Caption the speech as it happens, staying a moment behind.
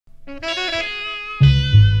So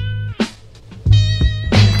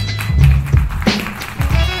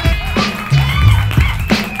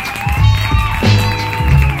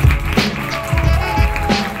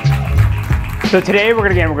today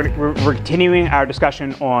we're continuing our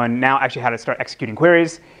discussion on now actually how to start executing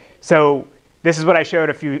queries. So this is what I showed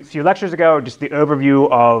a few lectures ago, just the overview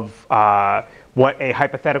of what a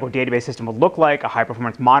hypothetical database system would look like, a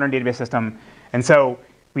high-performance modern database system. And so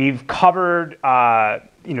we've covered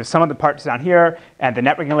some of the parts down here and the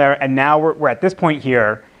networking layer, and now we're at this point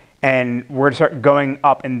here, and we're going to start going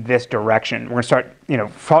up in this direction. We're going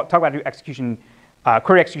to start talk about execution,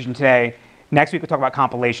 query execution today. Next week we'll talk about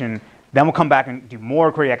compilation. Then we'll come back and do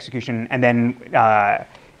more query execution, and then after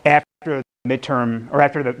the midterm, or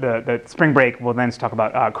after the spring break, we'll then talk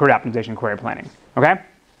about query optimization, query planning, okay?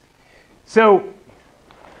 So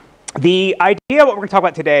the idea of what we're gonna talk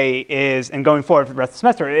about today is, and going forward for the rest of the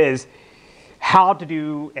semester, is how to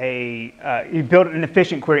do you build an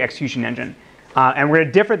efficient query execution engine. And we're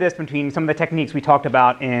gonna differ this between some of the techniques we talked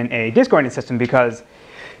about in a disk-oriented system, because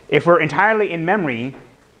if we're entirely in memory,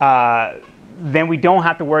 then we don't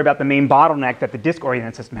have to worry about the main bottleneck that the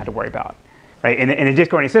disk-oriented system had to worry about. Right? In a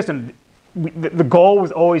disk-oriented system, the goal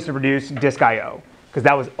was always to reduce disk I/O, because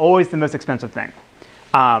that was always the most expensive thing.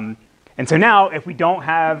 And so now, if we don't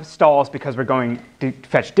have stalls because we're going to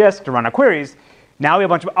fetch disk to run our queries, now we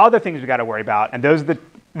have a bunch of other things we got to worry about, and those are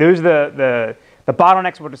the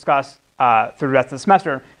bottlenecks we'll discuss through the rest of the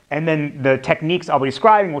semester, and then the techniques I'll be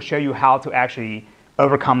describing will show you how to actually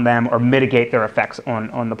overcome them or mitigate their effects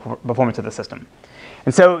on the performance of the system.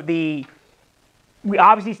 And so we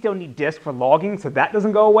obviously still need disk for logging, so that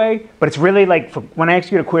doesn't go away, but it's really like when I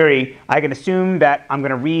execute a query, I can assume that I'm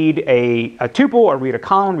going to read a tuple or read a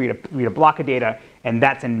column, read a block of data, and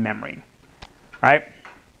that's in memory. All right?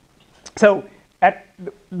 So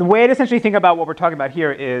the way to essentially think about what we're talking about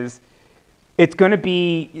here is there's not going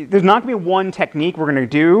to be one technique we're going to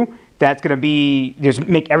do that's going to just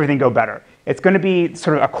make everything go better. It's going to be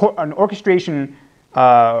sort of an orchestration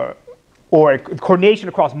or a coordination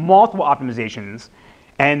across multiple optimizations,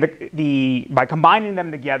 and by combining them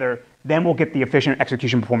together, then we'll get the efficient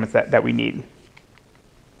execution performance that we need.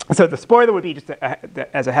 So the spoiler would be, just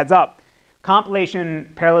as a heads up,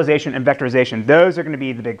 compilation, parallelization, and vectorization. Those are going to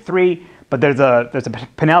be the big three, but there's a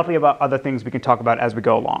panoply of other things we can talk about as we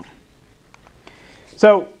go along.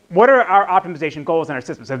 So what are our optimization goals in our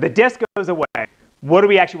system? So if the disk goes away, what do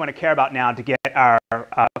we actually want to care about now to get our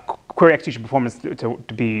query execution performance to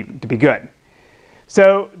be good?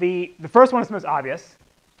 So the first one is the most obvious,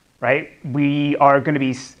 right? We are going to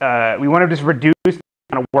be we want to just reduce the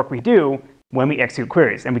amount of work we do when we execute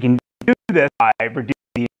queries, and we can do this by reducing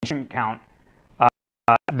the instruction count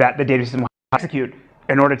that the data system will execute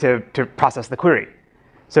in order to process the query.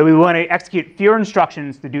 So we want to execute fewer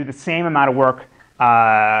instructions to do the same amount of work,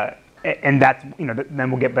 and that's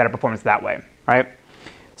then we'll get better performance that way. Right?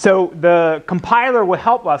 So the compiler will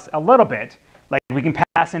help us a little bit. Like we can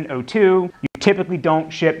pass in O2. You typically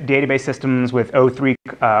don't ship database systems with O3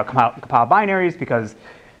 compiled binaries, because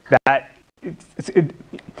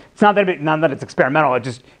it's not that it's experimental.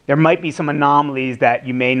 There might be some anomalies that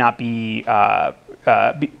you may not be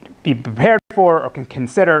prepared for or can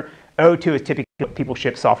consider. O2 is typically what people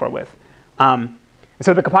ship software with.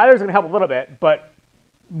 So the compiler is going to help a little bit, but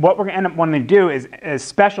what we're going to end up wanting to do is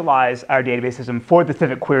specialize our database system for the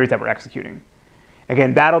specific queries that we're executing.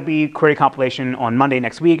 Again, that'll be query compilation on Monday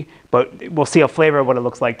next week, but we'll see a flavor of what it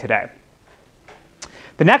looks like today.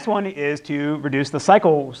 The next one is to reduce the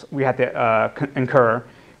cycles we have to incur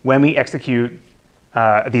when we execute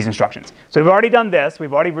these instructions. So we've already done this.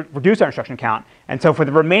 We've already reduced our instruction count. And so for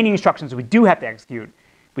the remaining instructions we do have to execute,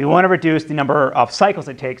 we want to reduce the number of cycles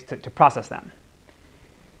it takes to process them.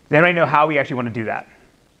 Does anybody know how we actually want to do that?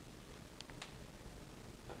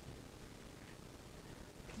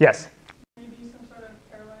 Yes? Maybe some sort of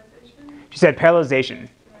parallelization? She said parallelization.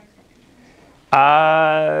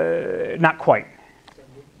 Not quite.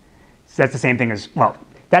 So that's the same thing as, well,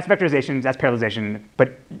 that's vectorization, that's parallelization,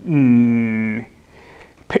 but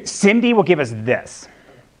SIMD will give us this.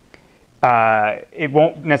 It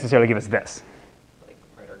won't necessarily give us this. Like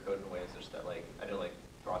write our code in ways such that I know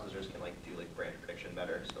processors can do branch prediction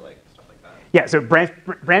better, so stuff like that. Yeah, so branch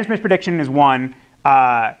misprediction is one.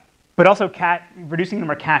 But also reducing the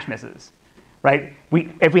number of cache misses, right?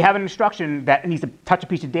 If we have an instruction that needs to touch a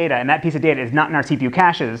piece of data, and that piece of data is not in our CPU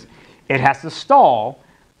caches, it has to stall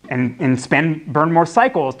and burn more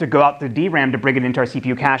cycles to go out to DRAM to bring it into our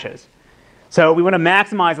CPU caches. So we want to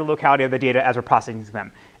maximize the locality of the data as we're processing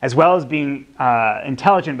them, as well as being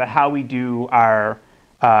intelligent about how we do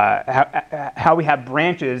how we have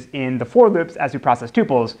branches in the for loops as we process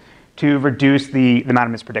tuples to reduce the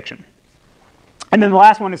amount of misprediction. And then the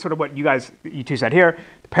last one is sort of what you two said here,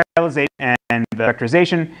 the parallelization and the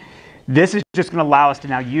vectorization. This is just going to allow us to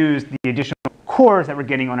now use the additional cores that we're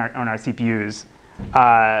getting on our CPUs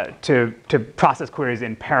to process queries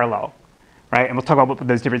in parallel, right? And we'll talk about what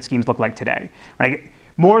those different schemes look like today, right?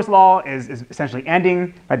 Moore's law is essentially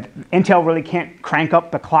ending. Right? Intel really can't crank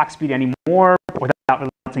up the clock speed anymore without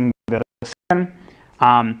melting the silicon.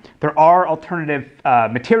 There are alternative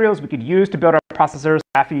materials we could use to build our processors,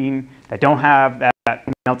 graphene, that don't have that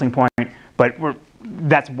melting point, but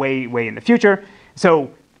that's way in the future.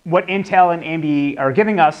 So what Intel and AMD are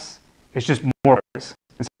giving us is just more cores.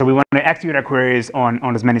 And so we want to execute our queries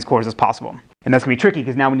on as many cores as possible. And that's going to be tricky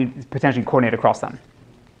because now we need to potentially coordinate across them.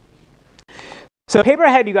 So the paper I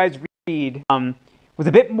had you guys read was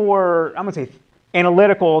a bit more, I'm going to say,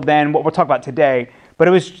 analytical than what we'll talk about today. But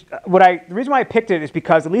it was the reason why I picked it is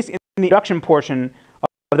because at least in the introduction portion of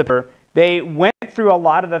the paper, they went through a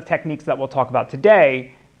lot of the techniques that we'll talk about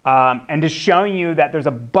today, and just showing you that there's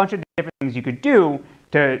a bunch of different things you could do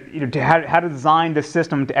to how to design the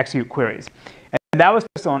system to execute queries. And that was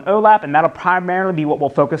focused on OLAP, and that'll primarily be what we'll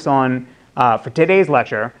focus on for today's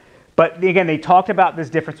lecture. But again, they talked about this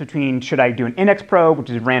difference between should I do an index probe, which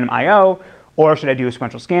is random I/O, or should I do a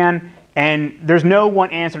sequential scan? And there's no one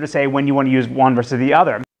answer to say when you want to use one versus the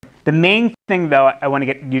other. The main thing, though, I want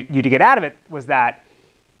to get you to get out of it was that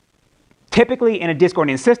typically in a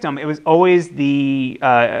disk-oriented system, it was always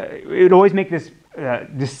it would always make this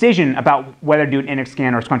decision about whether to do an index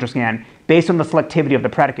scan or sequential scan based on the selectivity of the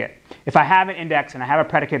predicate. If I have an index and I have a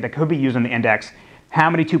predicate that could be used on the index, how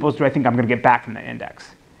many tuples do I think I'm going to get back from that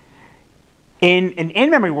index? In an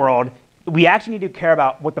in-memory world, we actually need to care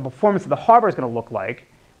about what the performance of the hardware is going to look like,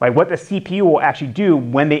 right? What the CPU will actually do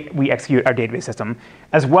when we execute our database system,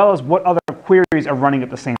 as well as what other queries are running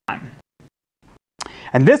at the same time.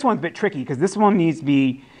 And this one's a bit tricky because this one needs to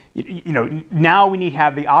be, now we need to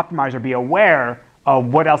have the optimizer be aware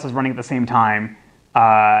of what else is running at the same time,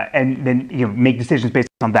 and then make decisions based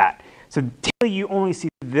on that. So typically you only see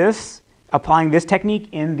applying this technique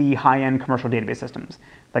in the high-end commercial database systems.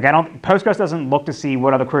 Like Postgres doesn't look to see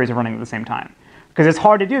what other queries are running at the same time. Because it's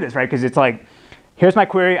hard to do this, right? Because it's like, here's my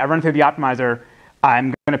query, I run through the optimizer,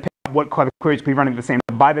 I'm going to pick up what queries could be running at the same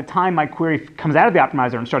time. By the time my query comes out of the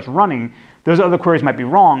optimizer and starts running, those other queries might be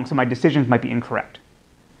wrong, so my decisions might be incorrect.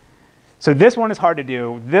 So this one is hard to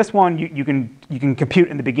do. This one you can compute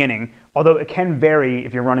in the beginning, although it can vary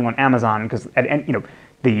if you're running on Amazon, because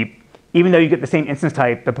even though you get the same instance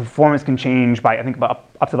type, the performance can change by, I think, about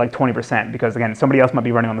up to like 20%, because again, somebody else might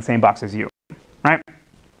be running on the same box as you, right?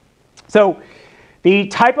 So the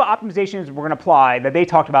type of optimizations we're going to apply that they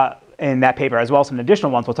talked about in that paper, as well as some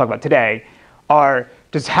additional ones we'll talk about today, are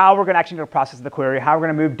just how we're going to actually process the query, how we're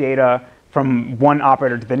going to move data from one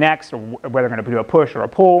operator to the next, or whether we're going to do a push or a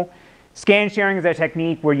pull. Scan sharing is a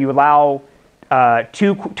technique where you allow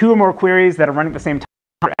two or more queries that are running at the same time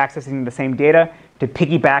or accessing the same data to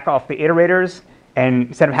piggyback off the iterators, and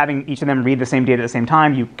instead of having each of them read the same data at the same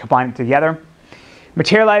time, you combine it together.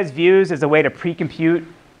 Materialized views is a way to pre-compute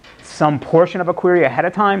some portion of a query ahead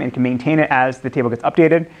of time and can maintain it as the table gets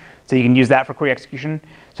updated. So you can use that for query execution.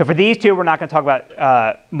 So for these two, we're not going to talk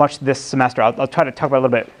about much this semester. I'll try to talk about it a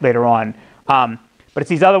little bit later on. But it's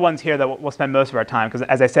these other ones here that we'll spend most of our time, because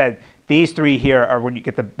as I said, these three here are when you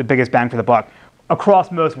get the biggest bang for the buck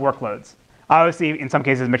across most workloads. Obviously, in some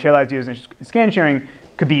cases, materialized views and scan sharing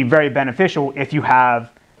could be very beneficial if you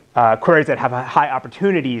have queries that have high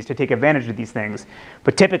opportunities to take advantage of these things.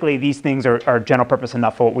 But typically, these things are general purpose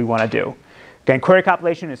enough for what we want to do. Again, query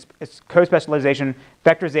compilation is code specialization,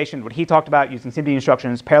 vectorization, what he talked about, using SIMD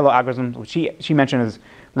instructions, parallel algorithms, which she mentioned is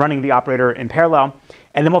running the operator in parallel.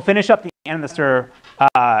 And then we'll finish up the end of the semester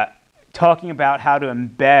talking about how to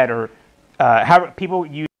embed or how people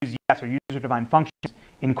use UX or user-defined functions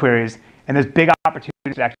in queries. And there's big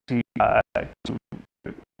opportunities to actually to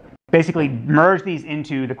basically merge these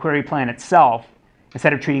into the query plan itself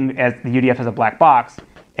instead of treating the UDF as a black box,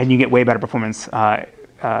 and you get way better performance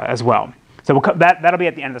as well. So that'll be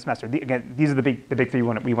at the end of the semester. Again, these are the big three we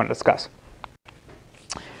want to discuss.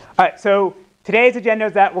 All right, so today's agenda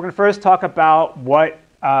is that we're going to first talk about what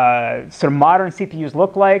sort of modern CPUs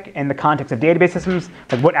look like in the context of database systems,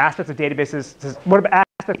 like what aspects of databases, what aspects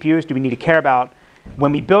of CPUs do we need to care about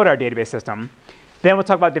when we build our database system. Then we'll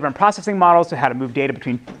talk about different processing models, so how to move data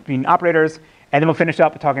between operators, and then we'll finish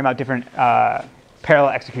up talking about different parallel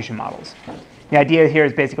execution models. The idea here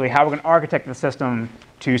is basically how we're going to architect the system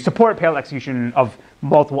to support parallel execution of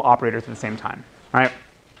multiple operators at the same time. All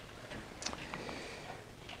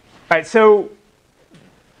right, so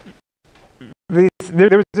there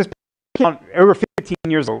was this over 50 15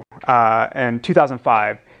 years ago, in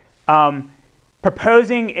 2005,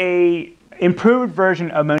 proposing a improved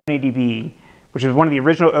version of MongoDB, which is one of the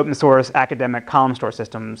original open source academic column store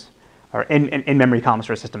systems, or in-memory column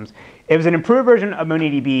store systems. It was an improved version of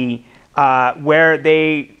MongoDB where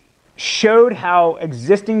they showed how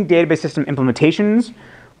existing database system implementations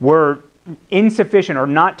were insufficient or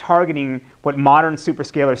not targeting what modern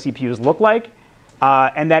superscalar CPUs look like,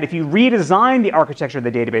 and that if you redesign the architecture of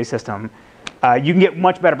the database system, you can get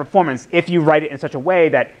much better performance if you write it in such a way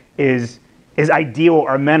that is ideal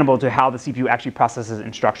or amenable to how the CPU actually processes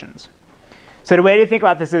instructions. So the way to think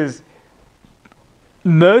about this is,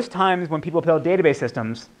 most times when people build database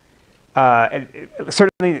systems,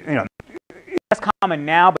 certainly, it's less common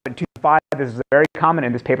now, but in 2005 this was very common.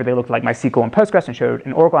 In this paper, they looked like MySQL and Postgres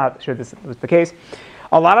and Oracle showed this was the case.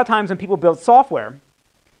 A lot of times when people build software,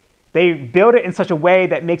 they build it in such a way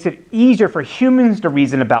that makes it easier for humans to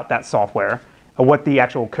reason about that software or what the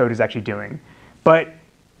actual code is actually doing. But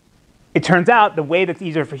it turns out the way that's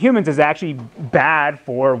easier for humans is actually bad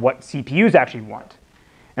for what CPUs actually want.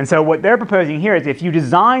 And so what they're proposing here is if you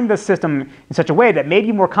design the system in such a way that may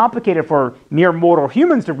be more complicated for mere mortal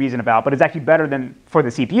humans to reason about, but is actually better than for the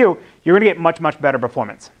CPU, you're going to get much, much better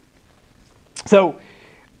performance. So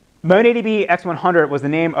MongoDB X100 was the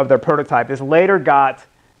name of their prototype. This later got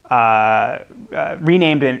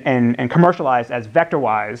renamed and commercialized as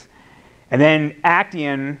VectorWise. And then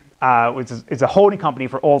Actian, which is a holding company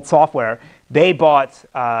for old software, they bought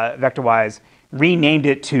VectorWise, renamed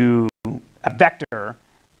it to Vector.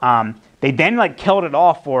 They then killed it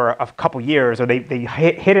off for a couple years, or they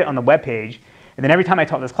hit it on the web page. And then every time I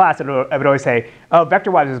taught this class, I would always say, "Oh,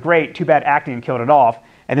 VectorWise is great. Too bad Actian killed it off."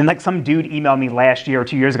 And then some dude emailed me last year or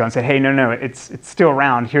 2 years ago and said, "Hey, no, it's still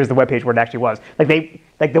around. Here's the web page where it actually was." The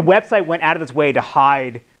website went out of its way to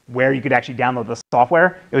hide where you could actually download the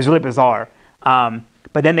software. It was really bizarre.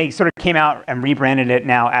 But then they sort of came out and rebranded it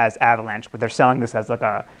now as Avalanche, but they're selling this as an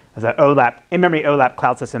OLAP, in-memory OLAP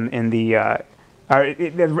cloud system in the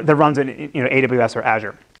that runs in AWS or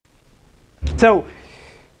Azure. So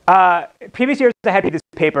previous years I had this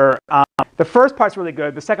paper. The first part's really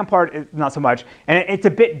good. The second part is not so much, and it's a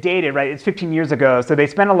bit dated, right? It's 15 years ago, so they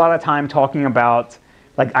spent a lot of time talking about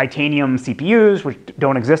Itanium CPUs, which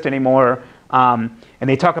don't exist anymore, and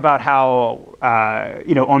they talk about how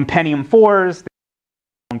on Pentium 4s,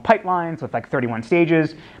 pipelines with 31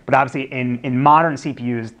 stages, but obviously in modern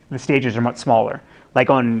CPUs, the stages are much smaller.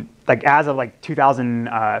 As of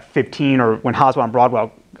 2015, or when Haswell and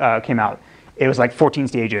Broadwell came out, it was 14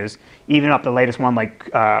 stages. Even up the latest one,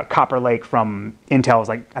 Copper Lake from Intel is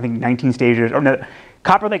I think 19 stages. Or no,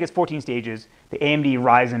 Copper Lake is 14 stages. The AMD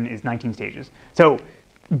Ryzen is 19 stages. So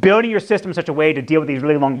building your system in such a way to deal with these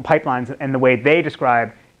really long pipelines and the way they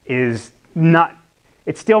describe is not.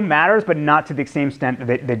 It still matters, but not to the same extent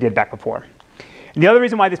that they did back before. And the other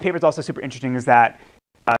reason why this paper is also super interesting is that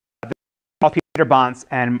Peter Bonds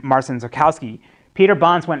and Marcin Zurkowski. Peter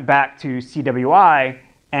Bonds went back to CWI,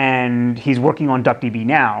 and he's working on DuckDB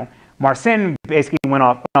now. Marcin basically went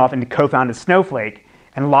off and co-founded Snowflake,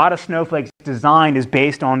 and a lot of Snowflake's design is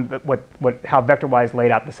based on how VectorWise laid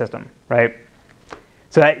out the system, right?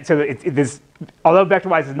 Although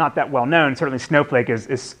VectorWise is not that well known, certainly Snowflake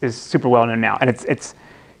is super well known now, and it's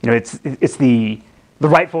the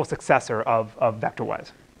rightful successor of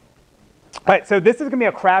VectorWise. All right, so this is going to be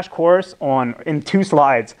a crash course in 2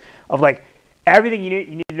 slides of everything you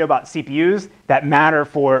need to know about CPUs that matter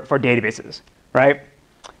for databases, right?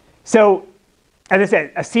 So, as I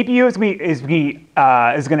said, a CPU is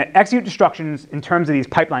going to execute instructions in terms of these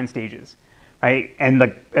pipeline stages, right? And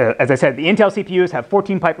as I said, the Intel CPUs have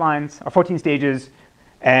 14 pipelines or 14 stages,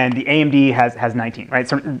 and the AMD has 19, right?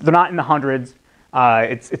 So they're not in the hundreds.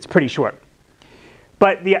 It's pretty short.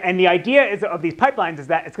 But the idea of these pipelines is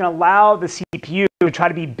that it's going to allow the CPU to try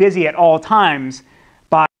to be busy at all times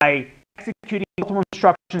by executing multiple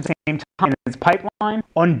instructions at the same time in its pipeline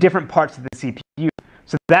on different parts of the CPU.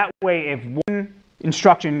 So that way, if one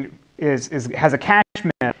instruction has a cache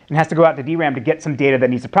miss and has to go out to DRAM to get some data that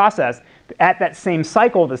needs to process, at that same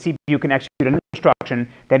cycle, the CPU can execute an instruction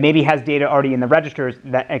that maybe has data already in the registers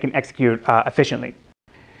that it can execute efficiently.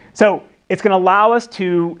 So it's going to allow us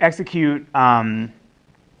to execute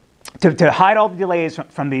to hide all the delays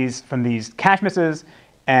from these cache misses,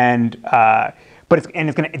 and it's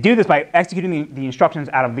going to do this by executing the instructions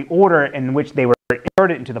out of the order in which they were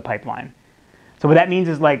inserted into the pipeline. So what that means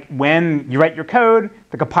is when you write your code,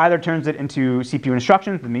 the compiler turns it into CPU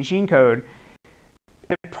instructions, the machine code.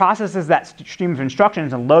 It processes that stream of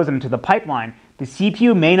instructions and loads them to the pipeline. The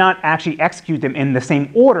CPU may not actually execute them in the same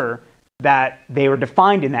order that they were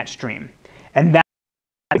defined in that stream, and that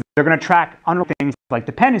is they're going to track unrelated things like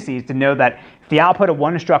dependencies to know that if the output of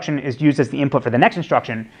one instruction is used as the input for the next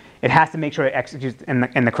instruction, it has to make sure it executes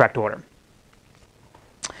in the correct order.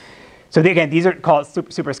 So again, these are called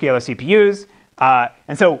superscalar CPUs.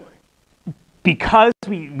 And so because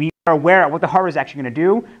we are aware of what the hardware is actually going to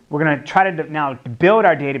do, we're going to try to now build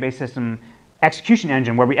our database system execution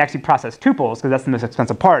engine where we actually process tuples, because that's the most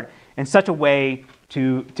expensive part, in such a way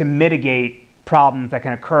to mitigate problems that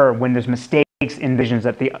can occur when there's mistakes in visions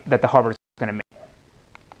that the hardware is going to make.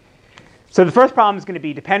 So the first problem is going to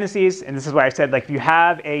be dependencies, and this is why I said, like, if you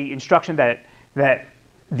have a instruction that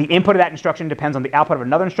the input of that instruction depends on the output of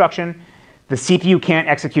another instruction, the CPU can't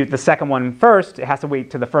execute the second one first. It has to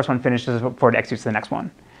wait till the first one finishes before it executes the next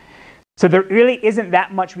one. So there really isn't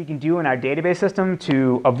that much we can do in our database system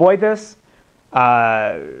to avoid this.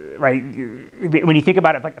 Right? When you think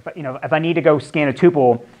about it, if I need to go scan a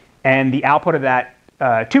tuple and the output of that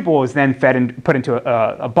tuple is then fed and put into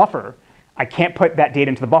a buffer, I can't put that data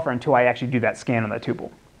into the buffer until I actually do that scan on that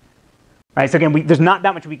tuple. Right? So again, there's not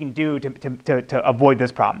that much we can do to avoid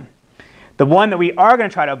this problem. The one that we are going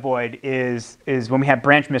to try to avoid is when we have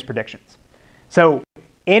branch mispredictions. So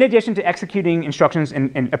in addition to executing instructions,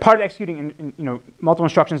 and a part of executing multiple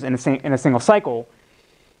instructions in a single cycle,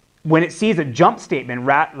 when it sees a jump statement,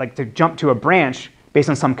 like to jump to a branch based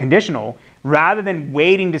on some conditional, rather than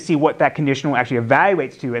waiting to see what that conditional actually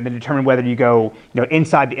evaluates to and then determine whether you go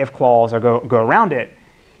inside the if clause or go around it,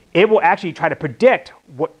 it will actually try to predict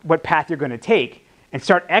what path you're going to take and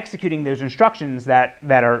start executing those instructions that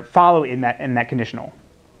are followed in that conditional.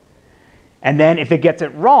 And then if it gets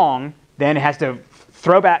it wrong, then it has to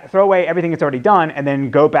throw away everything it's already done and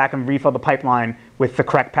then go back and refill the pipeline with the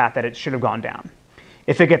correct path that it should have gone down.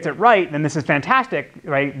 If it gets it right, then this is fantastic,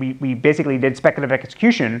 right? We basically did speculative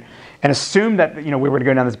execution and assumed that we were going to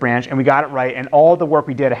go down this branch, and we got it right, and all the work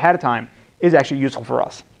we did ahead of time is actually useful for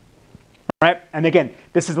us. Right? And again,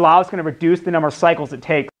 this is going to reduce the number of cycles it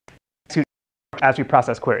takes as we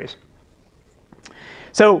process queries.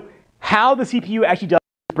 So how the CPU actually does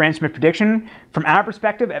branch prediction, from our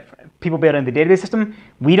perspective, people building the database system,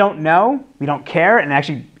 we don't know, we don't care, and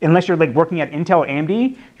actually, unless you're like working at Intel or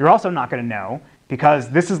AMD, you're also not going to know, because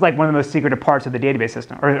this is like one of the most secretive parts of the database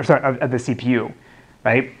system, or sorry, of the CPU,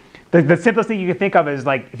 right? The simplest thing you can think of is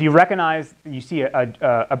like if you recognize, you see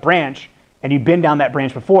a branch, and you've been down that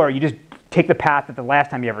branch before, you just take the path that the last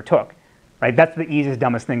time you ever took, right? That's the easiest,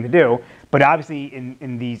 dumbest thing to do. But obviously, in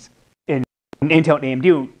Intel and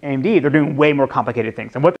AMD, they're doing way more complicated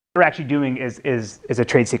things, and what they're actually doing is a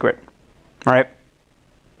trade secret, all right?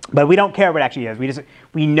 But we don't care what it actually is.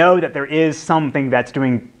 We know that there is something that's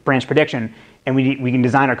doing branch prediction, and we can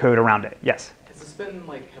design our code around it. Yes. Has this been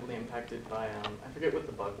like heavily impacted by I forget what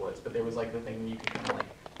the bug was, but there was like the thing you could kind of like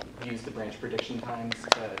use the branch prediction times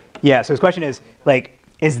to. Yeah. So his question is like,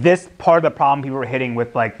 is this part of the problem people were hitting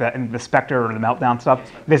with like the Spectre or the Meltdown stuff?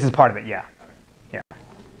 Yes, this is part of it. Yeah. Okay. Yeah.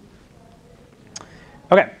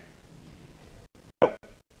 Okay. So,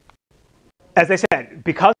 as I said,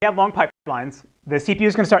 because we have long pipelines, the CPU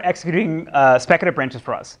is going to start executing speculative branches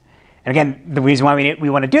for us. And again, the reason why we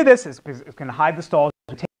want to do this is because it's going to hide the stalls.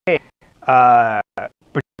 We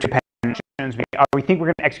think we're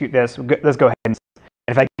going to execute this. Let's go ahead. And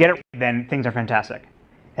if I get it right, then things are fantastic.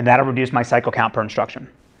 And that'll reduce my cycle count per instruction.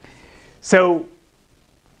 So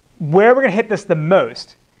where we're going to hit this the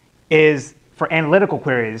most is for analytical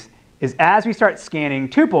queries, is as we start scanning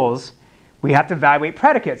tuples, we have to evaluate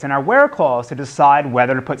predicates in our where clause to decide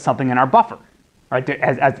whether to put something in our buffer, right,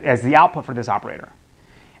 as the output for this operator.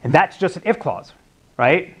 And that's just an if clause,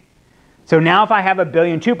 right? So now if I have a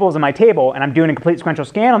billion tuples in my table and I'm doing a complete sequential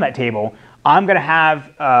scan on that table, I'm going to have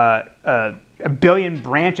a billion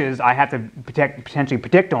branches I have to potentially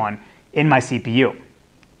predict on in my CPU.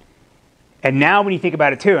 And now when you think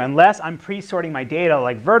about it too, unless I'm pre-sorting my data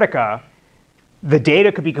like Vertica, the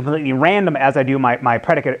data could be completely random as I do my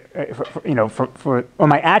predicate, or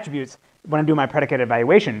my attributes when I'm doing my predicate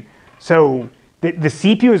evaluation. So the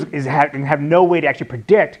CPU have no way to actually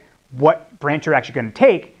predict what branch you're actually going to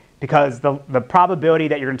take, because the probability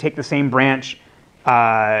that you're going to take the same branch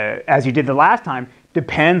as you did the last time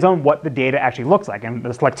depends on what the data actually looks like and the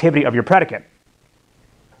selectivity of your predicate.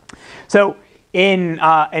 So in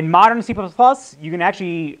modern C++, you can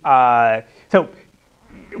actually, so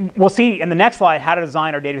we'll see in the next slide how to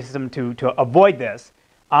design our data system to avoid this.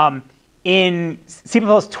 In C++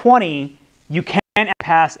 20, you can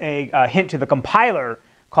pass a hint to the compiler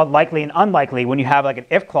called likely and unlikely when you have like an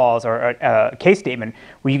if clause or a case statement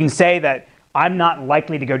where you can say that I'm not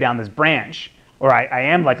likely to go down this branch, or I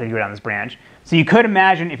am likely to go down this branch. So you could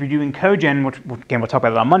imagine if you're doing cogen, which again we'll talk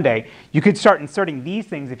about it on Monday, you could start inserting these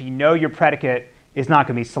things if you know your predicate is not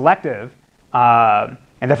going to be selective, and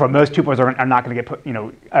therefore most tuples are not going to get put,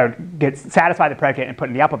 get satisfy the predicate and put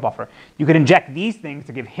in the output buffer. You could inject these things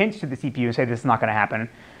to give hints to the CPU and say this is not going to happen.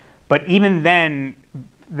 But even then,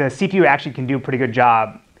 the CPU actually can do a pretty good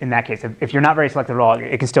job in that case. If you're not very selective at all,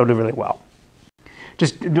 it can still do really well.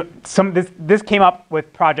 Just this came up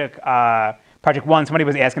with Project 1. Somebody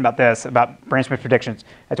was asking about this, about branch mix predictions.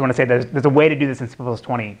 I just want to say there's a way to do this in C++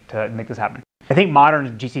 20 to make this happen. I think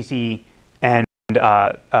modern GCC and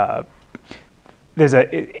there's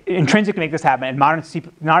a intrinsic to make this happen. And modern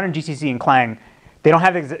GCC and Clang, they don't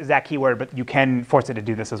have the exact keyword, but you can force it to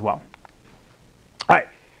do this as well. All right,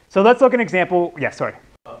 so let's look at an example. Yeah, sorry.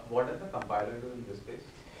 What does the compiler do in this case?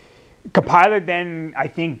 Compiler then, I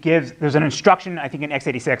think, there's an instruction, I think, in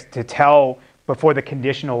x86 to tell before the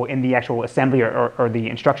conditional in the actual assembly or the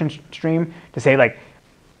instruction stream to say, like,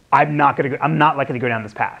 I'm not likely to go down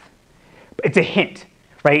this path. It's a hint,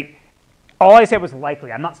 right? All I said was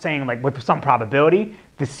likely. I'm not saying, like, with some probability.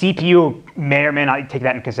 The CPU may or may not take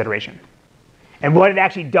that into consideration. And what it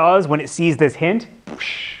actually does when it sees this hint,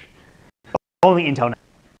 only Intel knows,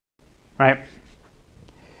 right?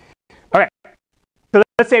 Okay, so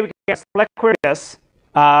let's say we can select query this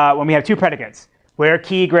when we have two predicates, where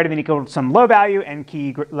key greater than equal to some low value and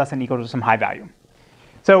key less than equal to some high value.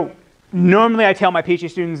 So normally I tell my PhD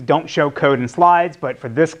students don't show code in slides, but for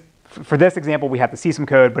this example we have to see some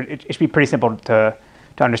code, but it should be pretty simple to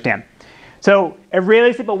understand. So a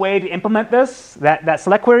really simple way to implement this, that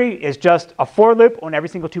select query, is just a for loop on every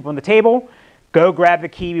single tuple in the table. Go grab the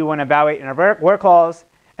key we want to evaluate in our where clause,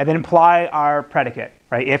 and then apply our predicate,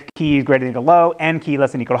 right? If key is greater than equal to low and key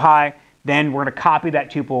less than equal to high, then we're going to copy that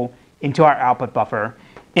tuple into our output buffer,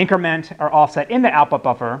 increment our offset in the output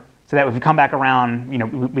buffer, so that if we come back around, we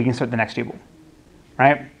can insert the next tuple,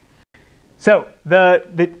 right? So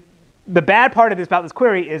the bad part of this about this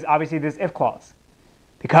query is obviously this if clause,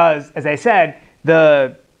 because as I said,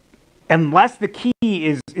 unless the key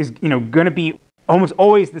is going to be almost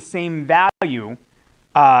always the same value,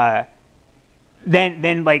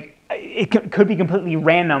 then like it could be completely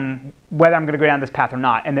random whether I'm going to go down this path or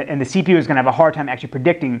not, and the CPU is going to have a hard time actually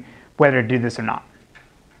predicting whether to do this or not,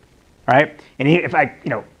 right? And if I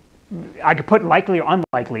could put likely or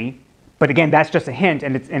unlikely, but again, that's just a hint,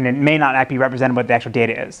 and it may not actually represent what the actual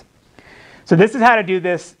data is. So this is how to do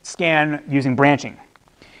this scan using branching.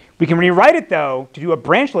 We can rewrite it though to do a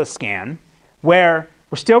branchless scan, where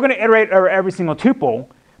we're still going to iterate over every single tuple,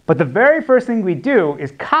 but the very first thing we do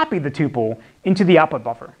is copy the tuple into the output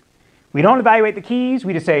buffer. We don't evaluate the keys,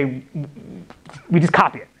 we just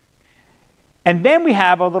copy it. And then we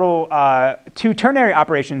have a little two ternary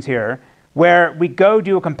operations here where we go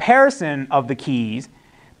do a comparison of the keys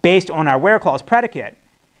based on our where clause predicate.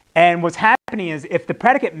 And what's happening is if the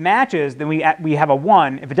predicate matches, then we have a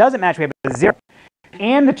 1. If it doesn't match, we have a 0.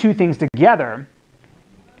 And the two things together,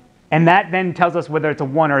 and that then tells us whether it's a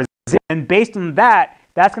 1 or a 0. And based on that,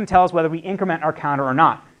 that's going to tell us whether we increment our counter or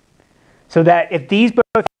not. So that if these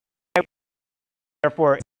both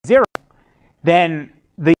therefore 0, then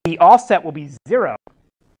the offset will be 0.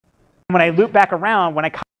 And when I loop back around, when I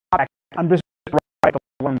come back, I'm just right the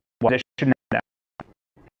one that shouldn't have.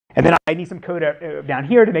 And then I need some code down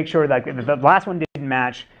here to make sure that if the last one didn't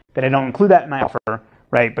match, that I don't include that in my offer,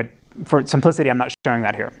 right? But for simplicity, I'm not showing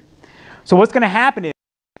that here. So what's going to happen is,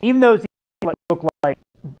 even though these look like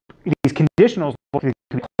these conditionals look like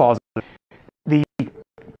clauses,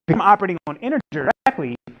 I'm operating on integer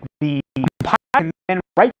directly, the compiler can then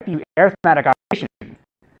write the arithmetic operation,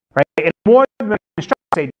 right? It's more than instruction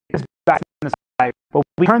say this back to this side, but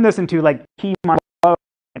we turn this into like key minus low,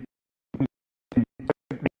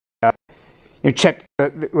 check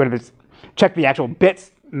check the actual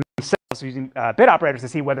bits themselves using bit operators to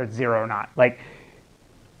see whether it's 0 or not. Like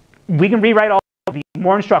we can rewrite all the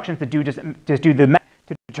more instructions to do just do the math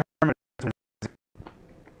to determine,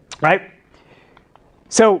 right?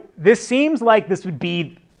 So this seems like this would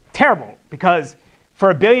be terrible because for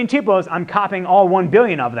a billion tuples, I'm copying all 1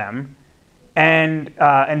 billion of them, and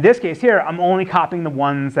in this case here, I'm only copying the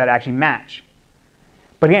ones that actually match.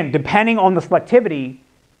 But again, depending on the selectivity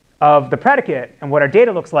of the predicate and what our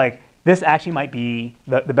data looks like, this actually might be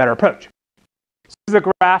the better approach. This is a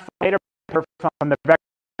graph later from the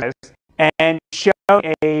vectors and show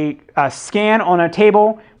a scan on a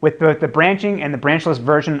table with both the branching and the branchless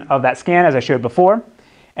version of that scan, as I showed before.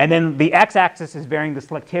 And then the x-axis is varying the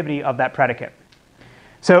selectivity of that predicate.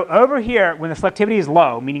 So over here, when the selectivity is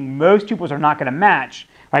low, meaning most tuples are not going to match,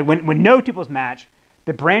 right? When no tuples match,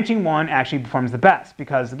 the branching one actually performs the best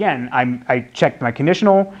because, again, I checked my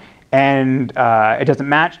conditional and it doesn't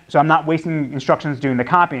match, so I'm not wasting instructions doing the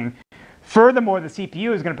copying. Furthermore, the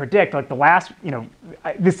CPU is going to predict like the last,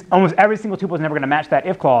 this almost every single tuple is never going to match that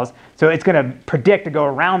if clause, so it's going to predict to go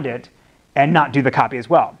around it and not do the copy as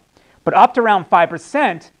well. But up to around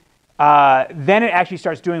 5%, then it actually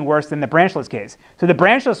starts doing worse than the branchless case. So the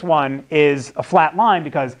branchless one is a flat line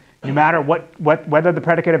because no matter whether the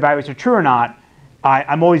predicate evaluates are true or not,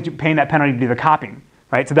 I'm always paying that penalty to do the copying,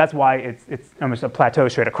 right? So that's why it's almost a plateau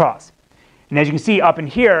straight across. And as you can see up in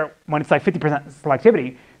here, when it's like 50%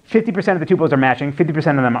 selectivity, 50% of the tuples are matching,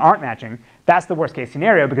 50% of them aren't matching. That's the worst case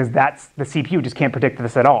scenario because that's the CPU just can't predict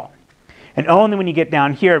this at all. And only when you get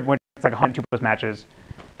down here, when it's like 100 tuples matches,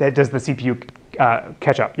 that does the CPU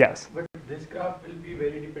catch up. Yes? But this graph will be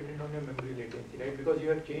very dependent on your memory latency, right? Because you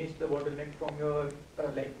have changed the bottleneck from your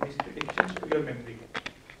mispredictions to your memory.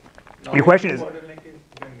 Now Your question is, bottleneck is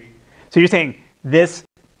memory. so you're saying this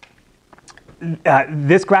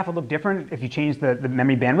this graph will look different if you change the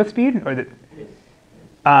memory bandwidth speed? Or the, Yes.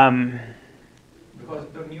 Because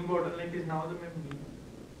the new bottleneck is now the memory.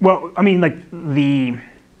 well, I mean, like the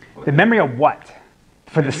memory of what?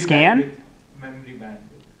 For the Memory scan? bandwidth, memory bandwidth.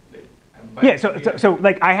 Like, Yeah, so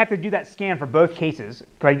like I have to do that scan for both cases,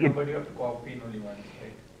 right? but you have to copy in only once,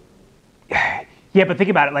 right? Yeah, but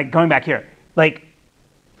think about it, like going back here, like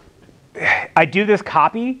I do this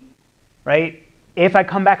copy, right? If I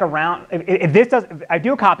come back around, if I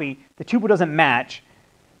do a copy, the tuple doesn't match,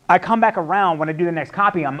 I come back around, when I do the next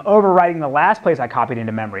copy, I'm overwriting the last place I copied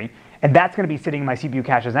into memory, and that's going to be sitting in my CPU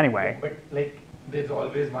caches anyway. But like, there's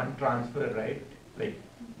always one transfer, right? Like,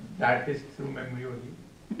 that is through memory only.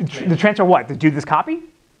 The transfer what? To do this copy?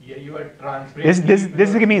 Yeah, you are transferring. This is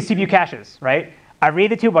going to be in CPU caches, right? I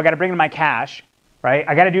read the tuple, I got to bring it to my cache, right?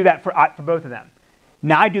 I got to do that for both of them.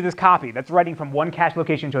 Now I do this copy. That's writing from one cache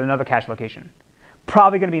location to another cache location.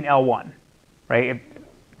 Probably going to be an L1, right?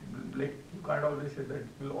 Like, you can't always say that it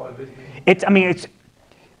will always be. It's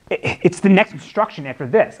the next instruction after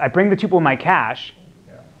this. I bring the tuple in my cache,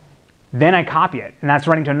 Yeah. then I copy it, and that's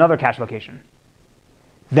running to another cache location.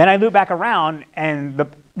 Then I loop back around, and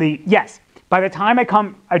yes, by the time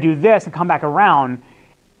I do this and come back around,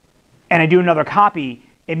 and I do another copy,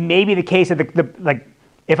 it may be the case that like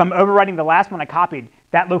if I'm overwriting the last one I copied,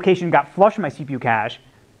 that location got flushed from my CPU cache.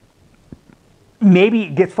 Maybe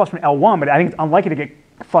it gets flushed from L1, but I think it's unlikely to get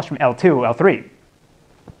flushed from L2, L3.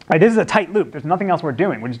 Right, this is a tight loop. There's nothing else we're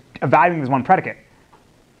doing. We're just evaluating this one predicate.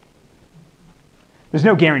 There's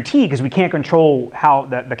no guarantee because we can't control how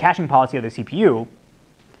the caching policy of the CPU.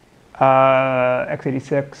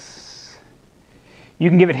 x86. You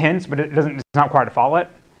can give it hints, but it's not required to follow it.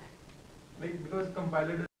 Like, because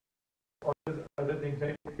compiler does all those other things,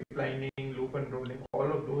 right? Declining, loop unrolling,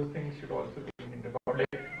 all of those things should also be taken into account. Like,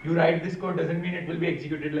 you write this code doesn't mean it will be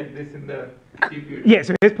executed like this in the CPU. Yeah,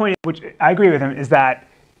 so his point, which I agree with him, is that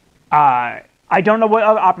I don't know what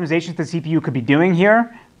other optimizations the CPU could be doing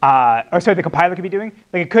here, the compiler could be doing.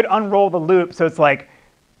 Like, it could unroll the loop so it's like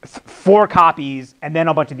 4 copies and then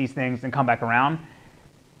a bunch of these things and come back around.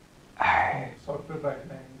 Software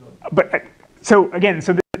pipelines. But so again,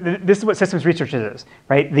 this is what systems research is,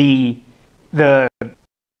 right? The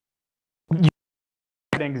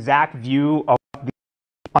an exact view of the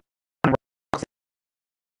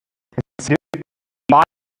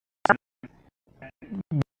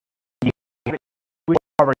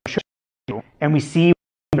and we see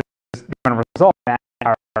the result of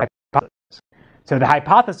our hypothesis. So the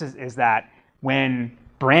hypothesis is that when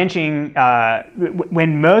branching,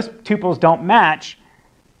 when most tuples don't match,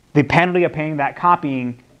 the penalty of paying that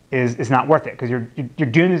copying is not worth it because you're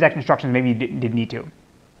doing these extra instructions maybe you didn't need to,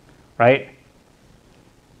 right?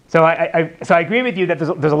 So I agree with you that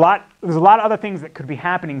there's a lot of other things that could be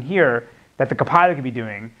happening here that the compiler could be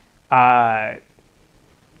doing, but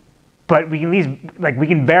we can at least we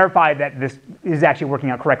can verify that this is actually working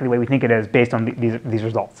out correctly the way we think it is based on these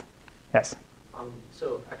results. Yes.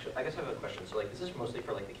 So actually, I guess I have a question. So like, this is mostly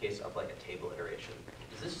for like the case of like a table iteration.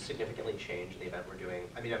 Does this significantly change the event we're doing?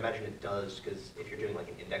 I mean, I imagine it does because if you're doing like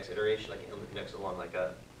an index iteration, like an index along like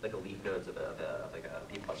a leaf nodes of like a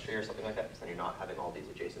B plus tree or something like that, because then you're not having all these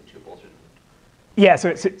adjacent tuples. Yeah.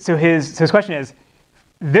 So his question is,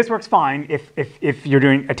 this works fine if you're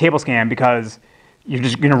doing a table scan because you're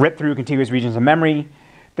just going to rip through contiguous regions of memory.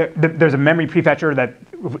 There's a memory prefetcher that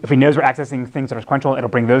if he knows we're accessing things that are sequential, it'll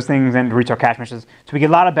bring those things in to reach our cache meshes. So we get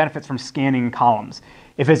a lot of benefits from scanning columns.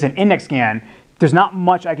 If it's an index scan, there's not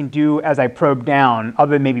much I can do as I probe down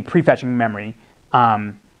other than maybe prefetching memory.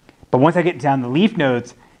 But once I get down the leaf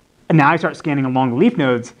nodes, and now I start scanning along the leaf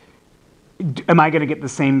nodes, am I going to get the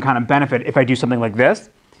same kind of benefit if I do something like this?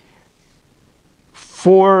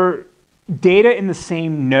 For data in the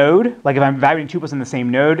same node, like if I'm evaluating tuples in the same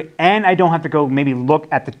node, and I don't have to go maybe look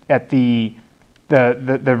at the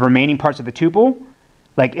remaining parts of the tuple,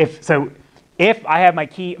 like if I have my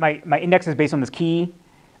key, my index is based on this key,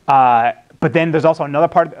 but then there's also another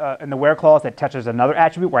part in the where clause that touches another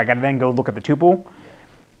attribute where I got to then go look at the tuple,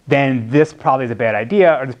 then this probably is a bad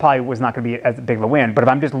idea, or this probably was not going to be as big of a win. But if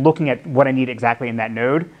I'm just looking at what I need exactly in that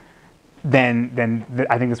node, then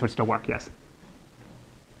I think this would still work, yes.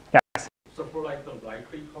 Yes? So for like the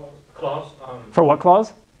likely clause, For what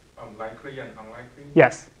clause? likely and unlikely,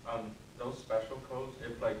 Yes. those special codes,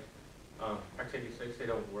 if like x86 they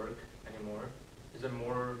don't work anymore, is it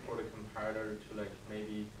more for the compiler to like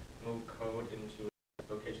maybe move code into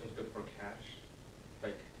locations good for cache?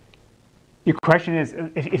 Like, Your question is,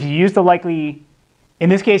 if you use the likely, in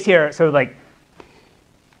this case here, so like,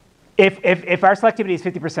 if our selectivity is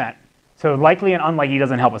 50%, so likely and unlikely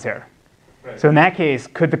doesn't help us here. right. So in that case,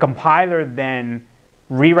 could the compiler then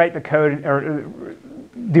rewrite the code, or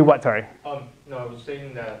do what, sorry? No, I was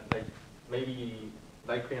saying that like maybe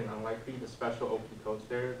likely and unlikely, the special OP codes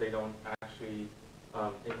there, they don't actually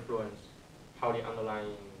influence how the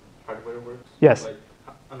underlying hardware works. Yes. Like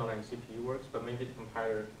underlying CPU works, but maybe the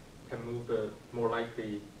compiler can move the more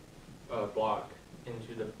likely block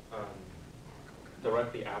into the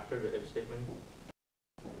directly after the if statement,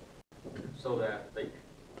 so that like.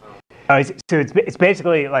 So it's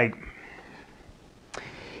basically like,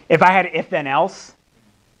 if I had if then else,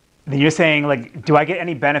 then you're saying like, do I get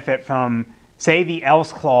any benefit from, say the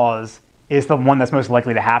else clause is the one that's most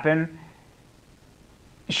likely to happen?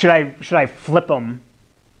 Should I flip them,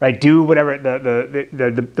 right? Do whatever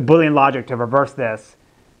the Boolean logic to reverse this,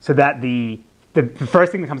 so that the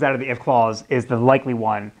first thing that comes out of the if clause is the likely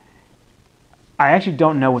one. I actually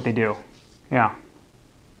don't know what they do. Yeah.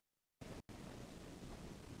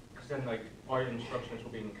 Because then like all your instructions will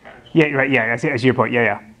be in cache. Yeah, right. Yeah, I see your point. Yeah,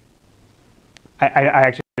 yeah. I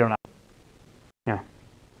actually don't know. Yeah.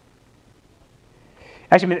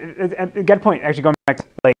 Actually, get a point. Actually, going back to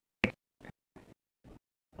like.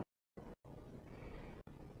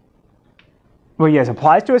 Well, yes,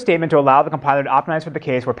 applies to a statement to allow the compiler to optimize for the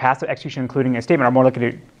case where paths of execution, including a statement, are more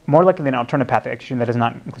likely than an alternative path of execution that does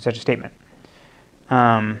not include such a statement.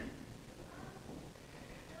 So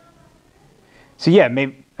yeah,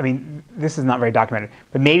 maybe. I mean, this is not very documented,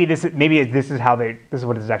 but maybe this is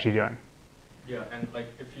what it's actually doing. Yeah, and like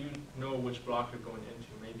if you know which block you're going into,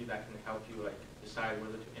 maybe that can help you like decide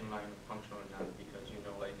whether to inline a function or not, because you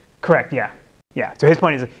know like. Correct. Yeah. Yeah. So his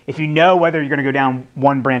point is, if you know whether you're going to go down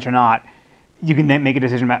one branch or not, you can then make a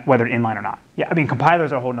decision about whether to inline or not. Yeah. I mean,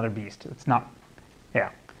 compilers are a whole other beast. It's not. Yeah.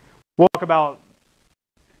 We'll talk about.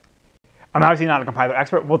 I'm obviously not a compiler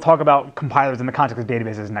expert. We'll talk about compilers in the context of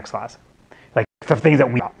databases next class, like the things that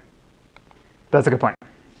we. That's a good point.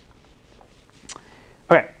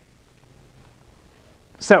 Okay.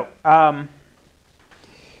 So the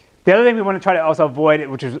other thing we want to try to also avoid,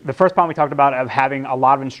 which is the first problem we talked about of having a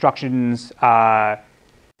lot of instructions,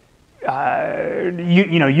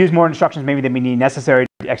 use more instructions maybe than we need necessary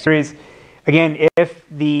to execute. Again, if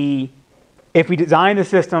we design the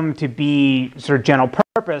system to be sort of general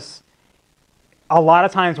purpose, a lot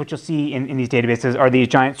of times what you'll see in these databases are these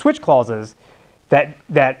giant switch clauses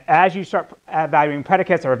that as you start evaluating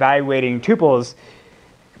predicates or evaluating tuples,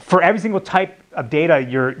 for every single type of data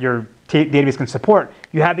your database can support,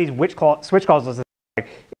 you have these switch clauses. Like,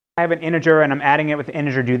 if I have an integer and I'm adding it with the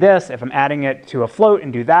integer, do this. If I'm adding it to a float,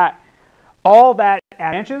 and do that. All that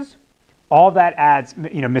adds branches. All that adds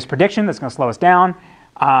misprediction that's going to slow us down.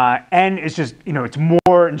 And it's just it's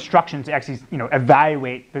more instructions to actually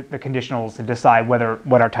evaluate the conditionals to decide what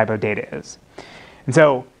our type of data is. And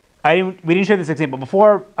so we didn't show this example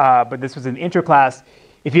before, but this was in the intro class.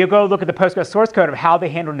 If you go look at the Postgres source code of how they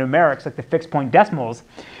handle numerics, like the fixed point decimals,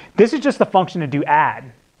 this is just the function to do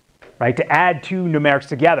add, right? To add two numerics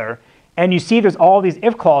together. And you see there's all these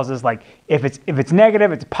if clauses, like if it's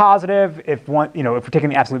negative, it's positive, if we're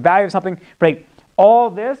taking the absolute value of something, right?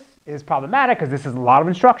 All this is problematic because this is a lot of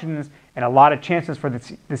instructions and a lot of chances for the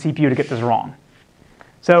CPU to get this wrong.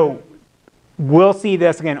 So we'll see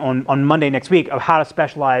this again on Monday next week of how to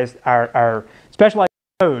specialize our specialized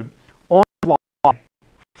code on the fly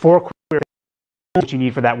for queries that you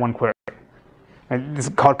need for that one query. And this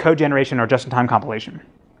is called code generation or just-in-time compilation.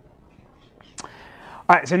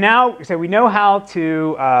 All right, so now we know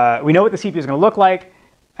we know what the CPU is going to look like,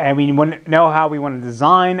 and we know how we want to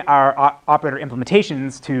design our operator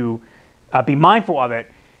implementations to be mindful of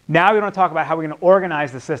it. Now we want to talk about how we're going to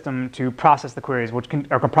organize the system to process the queries, which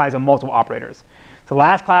are comprised of multiple operators. So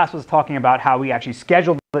last class was talking about how we actually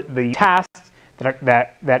schedule the tasks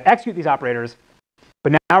that execute these operators,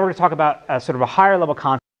 But now we're going to talk about sort of a higher level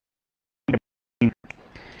concept.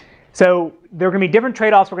 So there are going to be different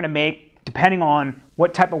trade-offs we're going to make depending on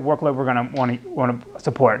what type of workload we're going to want to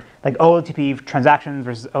support, like OLTP transactions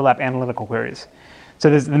versus OLAP analytical queries. So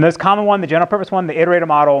there's the most common one, the general purpose one, the iterator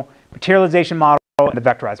model, materialization model, and the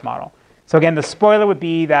vectorized model. So again, the spoiler would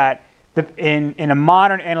be that in a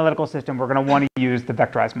modern analytical system, we're going to want to use the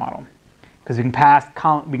vectorized model because we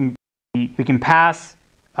can pass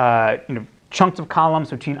chunks of columns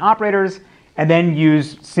between operators and then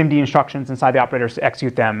use SIMD instructions inside the operators to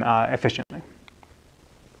execute them efficiently.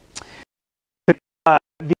 This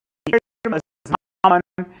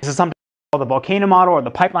is something called the volcano model or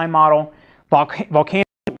the pipeline model. Volcano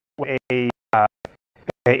is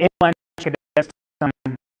a system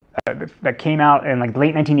that came out in like the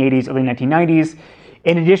late 1980s, early 1990s.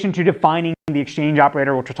 In addition to defining the exchange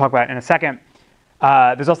operator, which we'll talk about in a second,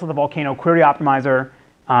 there's also the Volcano Query Optimizer,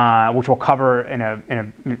 which we'll cover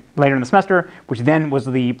later in the semester, which then was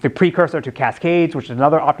the precursor to Cascades, which is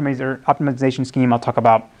another optimization scheme I'll talk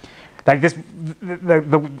about. Like this,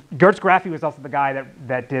 Gertz Graffi was also the guy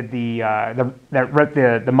that did that wrote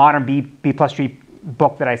the modern B plus tree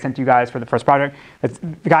book that I sent to you guys for the first project.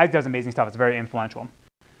 The guy does amazing stuff. It's very influential.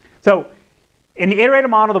 So in the iterator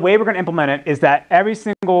model, the way we're going to implement it is that every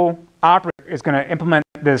single operator is going to implement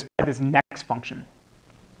this next function.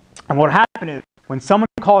 And what will happen is when someone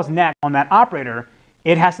calls next on that operator,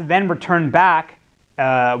 it has to then return back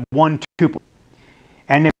one tuple.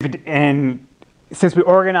 And since we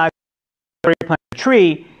organize the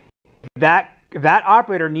tree, if that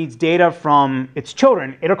operator needs data from its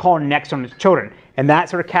children, it'll call next on its children. And that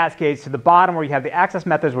sort of cascades to the bottom where you have the access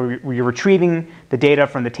methods where you're retrieving the data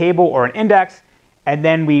from the table or an index, and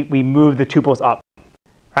then we move the tuples up,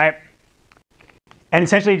 right? And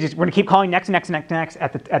essentially, we're going to keep calling next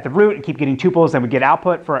at the root and keep getting tuples, and we get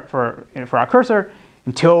output for our cursor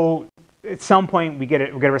until at some point we get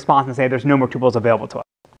a response and say there's no more tuples available to us.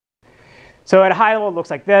 So at a high level, it looks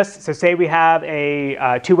like this. So say we have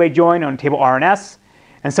a two-way join on table R and S.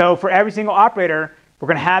 And so for every single operator, we're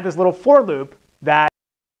going to have this little for loop that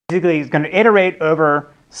basically is going to iterate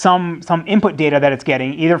over some input data that it's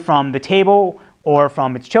getting, either from the table or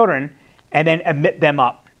from its children, and then emit them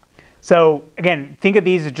up. So again, think of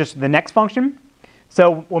these as just the next function.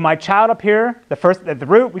 So when my child up here, at the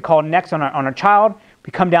root, we call next on our child. We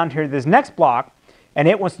come down here to this next block, and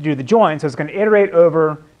it wants to do the join. So it's going to iterate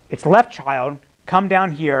over its left child, come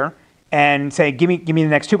down here, and say, give me the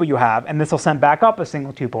next tuple you have, and this will send back up a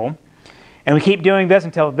single tuple. And we keep doing this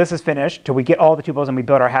until this is finished, till we get all the tuples and we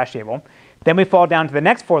build our hash table. Then we fall down to the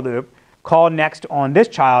next for loop, call next on this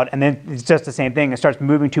child, and then it's just the same thing. It starts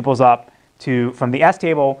moving tuples up from the S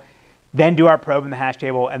table, then do our probe in the hash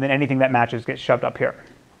table, and then anything that matches gets shoved up here,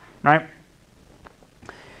 right?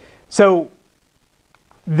 So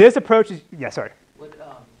this approach is, yeah, sorry.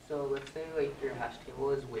 So let's say like your hash table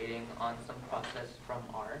is waiting on some process from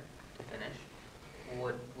R to finish.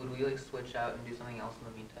 Would we like switch out and do something else in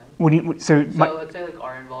the meantime? So let's say like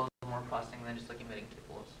R involves more processing than just like emitting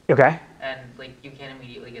tuples. Okay. And like you can't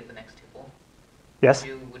immediately get the next tuple. Yes.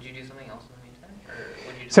 Would you do something else in the meantime, or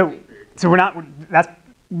would you just wait for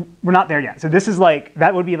we're not there yet. So this is like,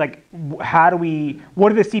 that would be like, what are the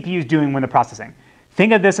CPUs doing when they're processing?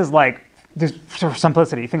 Think of this as like, just for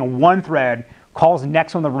simplicity, think of one thread calls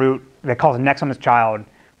next on the root, that calls next on its child,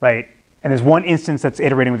 right? And there's one instance that's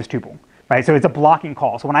iterating with this tuple, right? So it's a blocking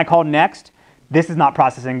call. So when I call next, this is not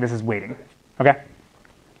processing, this is waiting, okay?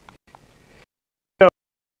 So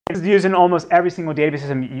this is used in almost every single database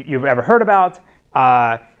system you've ever heard about.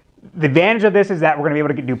 The advantage of this is that we're gonna be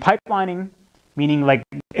able to do pipelining, meaning like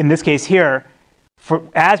in this case here,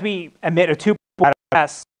 as we emit a tuple out of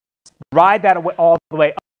S, ride that all the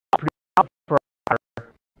way up for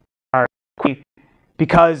our query,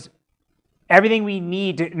 because everything we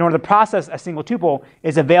need in order to process a single tuple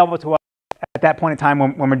is available to us at that point in time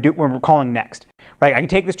when we're calling next, right? I can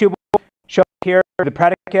take this tuple, show up here the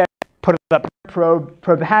predicate, put it up, probe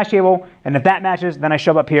the hash table, and if that matches, then I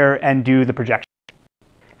show up here and do the projection,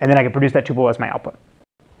 and then I can produce that tuple as my output.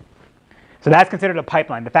 So that's considered a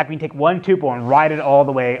pipeline. The fact we can take one tuple and ride it all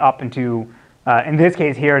the way up into, in this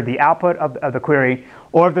case here, the output of the query,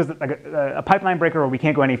 or if there's like a pipeline breaker where we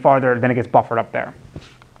can't go any farther, then it gets buffered up there.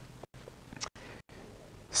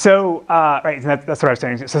 So, right, so that's what I was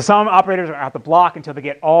saying. So some operators are out the block until they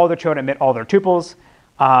get all their children, emit all their tuples.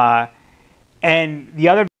 And the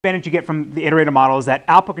other advantage you get from the iterator model is that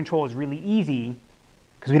output control is really easy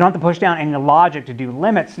because we don't have to push down any logic to do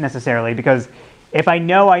limits necessarily, because if I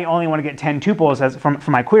know I only want to get 10 tuples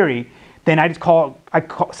from my query, then I just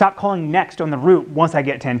stop calling next on the root once I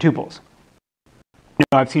get 10 tuples.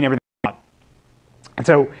 I've seen everything. And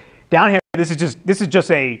so down here, this is just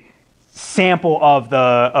a sample of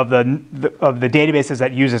the databases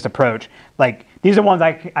that use this approach. Like these are ones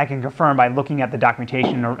I can confirm by looking at the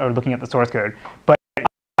documentation or looking at the source code. But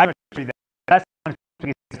I'm going to show you that that's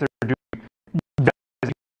they're doing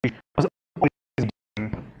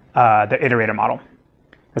the iterator model.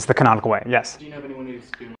 That's the canonical way. Yes. Do you know of anyone who's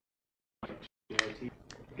doing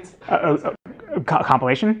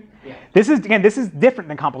compilation? Yeah. This is different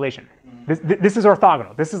than compilation. This is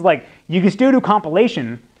orthogonal. This is like, you can still do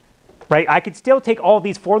compilation, right? I could still take all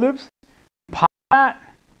these for loops, pop that,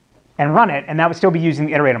 and run it, and that would still be using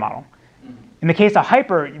the iterator model. In the case of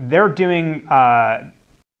Hyper, they're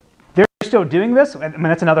still doing this. I mean,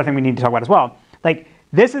 that's another thing we need to talk about as well. Like,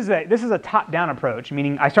 this is a top-down approach,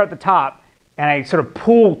 meaning I start at the top, and I sort of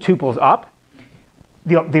pull tuples up.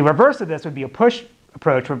 The reverse of this would be a push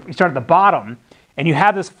approach, where you start at the bottom, and you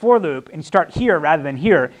have this for loop, and you start here rather than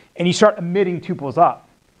here, and you start emitting tuples up.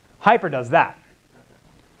 Hyper does that.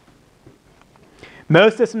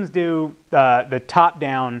 Most systems do the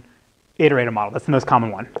top-down iterator model. That's the most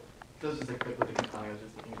common one. Those just a quick look at the I was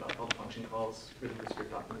just thinking about all the function calls for the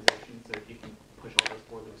script optimization, so if you can push all those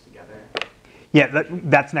for loops together. Yeah,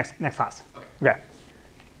 that's next class. Okay.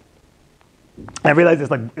 And I realize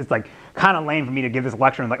it's like kind of lame for me to give this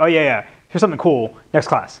lecture and like, oh yeah, here's something cool, next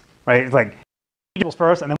class, right? It's like tuples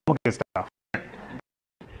first, and then we'll get stuff. All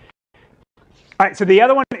right, so the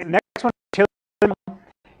other one, the next one,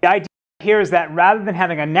 the idea here is that rather than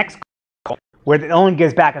having a next call where it only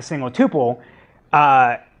gives back a single tuple,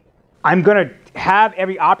 I'm going to have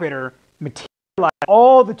every operator materialize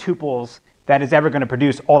all the tuples that it's ever going to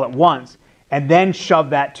produce all at once, and then shove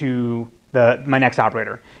that to my next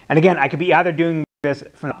operator. And again, I could be either doing this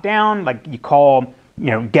from down, like you call,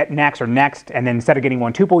 get next or next, and then instead of getting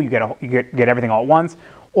one tuple, you get everything all at once,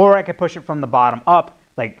 or I could push it from the bottom up,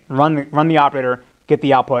 like run the operator, get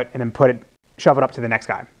the output, and then shove it up to the next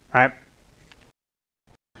guy. All right.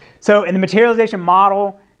 So in the materialization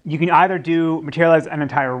model, you can either materialize an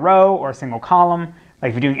entire row or a single column. Like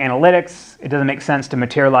if you're doing analytics, it doesn't make sense to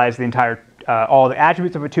materialize the entire all the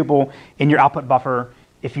attributes of a tuple in your output buffer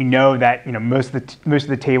if you know that most of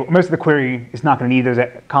the query is not going to need those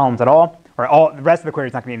columns at all, or the rest of the query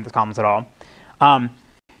is not going to need those columns at all.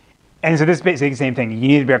 And so this is basically the same thing. You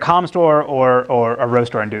need to be a column store or a row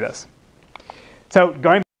store and do this. So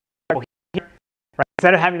going back here, right,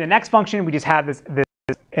 instead of having the next function, we just have this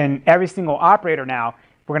in every single operator now.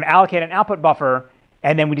 We're going to allocate an output buffer,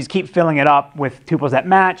 and then we just keep filling it up with tuples that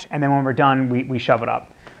match, and then when we're done, we shove it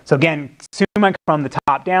up. So again, assuming from the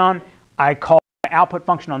top down, I call my output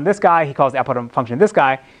function on this guy, he calls the output function on this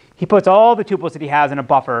guy, he puts all the tuples that he has in a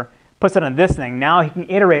buffer, puts it on this thing. Now he can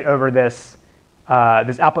iterate over this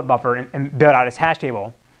output buffer and build out his hash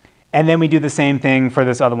table. And then we do the same thing for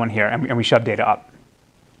this other one here, and we shove data up.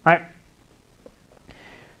 Right?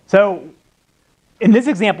 So in this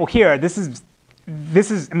example here, this is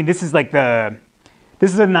a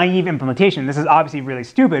naive implementation. This is obviously really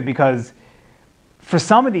stupid because for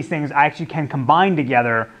some of these things, I actually can combine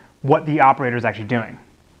together what the operator is actually doing.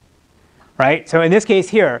 Right? So in this case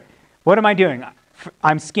here, what am I doing?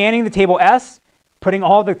 I'm scanning the table S, putting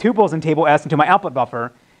all the tuples in table S into my output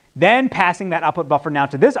buffer, then passing that output buffer now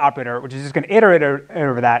to this operator, which is just going to iterate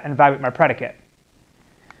over that and evaluate my predicate.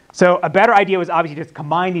 So a better idea was obviously just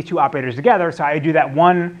combine these two operators together. So I do that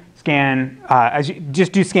one scan,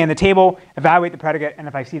 just do scan the table, evaluate the predicate, and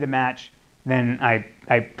if I see the match, then I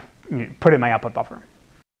put it in my output buffer.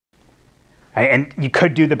 Right? And you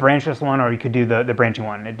could do the branchless one, or you could do the branching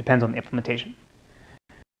one. It depends on the implementation.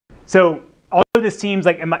 So although this seems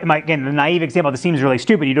like, again, the naive example, this seems really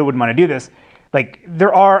stupid, you wouldn't want to do this, like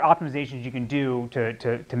there are optimizations you can do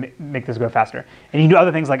to make this go faster. And you can do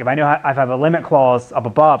other things like if I have a limit clause up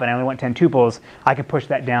above and I only want 10 tuples, I can push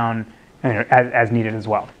that down as needed as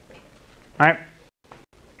well. All right?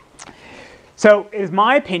 So it is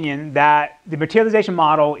my opinion that the materialization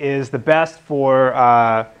model is the best for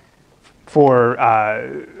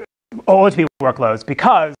OSP workloads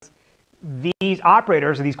because these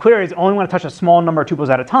operators or these queries only want to touch a small number of tuples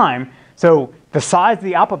at a time. So the size of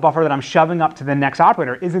the output buffer that I'm shoving up to the next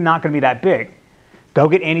operator is not going to be that big. Go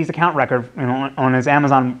get Andy's account record on his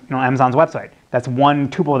Amazon's website. That's one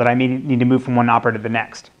tuple that I need to move from one operator to the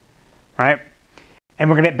next. Right? And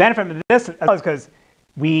we're going to benefit from this because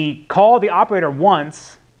we call the operator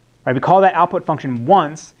once, right? We call that output function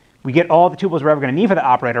once. We get all the tuples we're ever going to need for the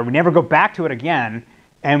operator. We never go back to it again,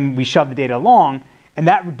 and we shove the data along. And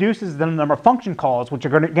that reduces the number of function calls, which are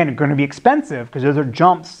going to be expensive because those are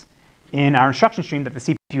jumps in our instruction stream that the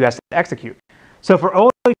CPU has to execute. So for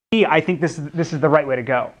OLP, I think this is the right way to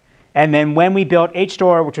go. And then when we built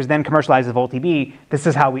HStore, which was then commercialized as VoltDB, this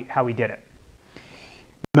is how we did it.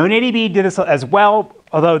 MonadDB did this as well,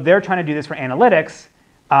 although they're trying to do this for analytics.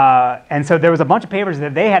 And so there was a bunch of papers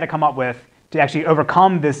that they had to come up with to actually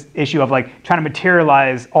overcome this issue of like trying to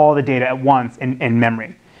materialize all the data at once in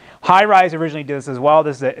memory. HiRise originally did this as well.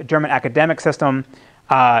 This is a German academic system.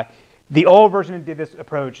 The old version did this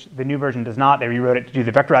approach. The new version does not. They rewrote it to do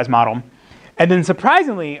the vectorized model. And then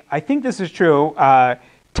surprisingly, I think this is true,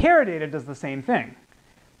 Teradata does the same thing.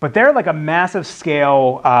 But they're like a massive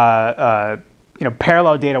scale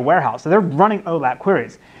parallel data warehouse. So they're running OLAP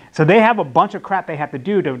queries. So they have a bunch of crap they have to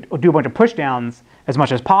do a bunch of pushdowns as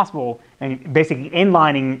much as possible, and basically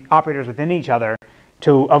inlining operators within each other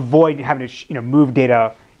to avoid having to move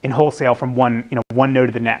data in wholesale from one node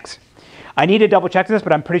to the next. I need to double check this,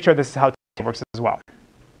 but I'm pretty sure this is how it works as well.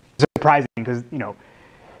 It's surprising because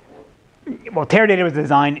Teradata was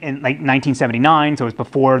designed in like 1979, so it was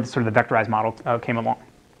before sort of the vectorized model came along.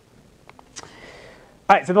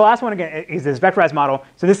 All right, so the last one again is this vectorized model.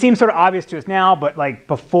 So this seems sort of obvious to us now, but like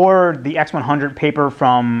before the X100 paper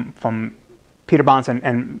from Peter Bonson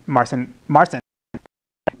and Marcin,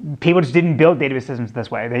 people just didn't build database systems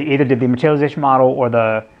this way. They either did the materialization model or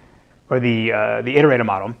the iterator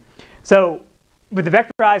model. So with the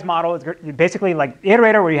vectorized model, it's basically like the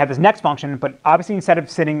iterator where you have this next function, but obviously instead of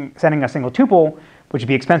sending a single tuple, which would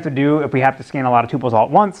be expensive to do if we have to scan a lot of tuples all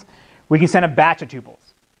at once, we can send a batch of tuples.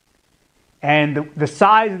 And the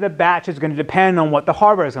size of the batch is going to depend on what the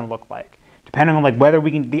hardware is going to look like. Depending on like whether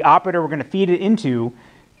the operator we're going to feed it into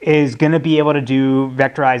is going to be able to do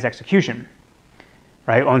vectorized execution,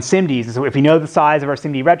 right, on SIMDs. And so if we know the size of our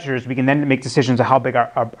SIMD registers, we can then make decisions on how big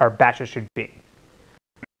our batches should be.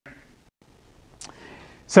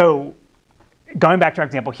 So going back to our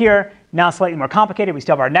example here, now slightly more complicated. We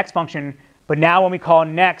still have our next function, but now when we call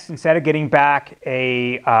next, instead of getting back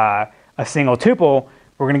a single tuple,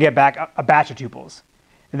 we're going to get back a batch of tuples.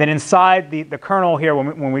 And then inside the kernel here,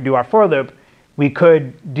 when we do our for loop, we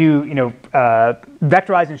could do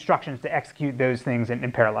vectorized instructions to execute those things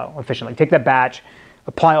in parallel efficiently. Take that batch,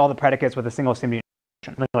 apply all the predicates with a single SIMD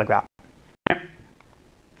instruction, like that. And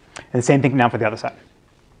the same thing now for the other side.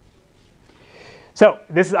 So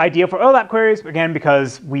this is ideal for OLAP queries, again,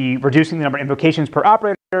 because we're reducing the number of invocations per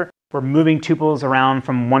operator. We're moving tuples around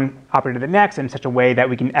from one operator to the next in such a way that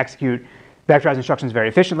we can execute vectorized instructions very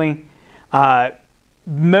efficiently.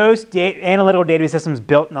 Most analytical database systems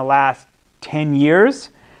built in the last 10 years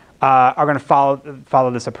are going to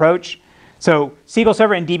follow this approach. So SQL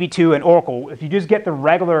Server and DB2 and Oracle, if you just get the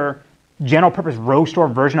regular general purpose row store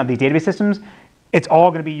version of these database systems, it's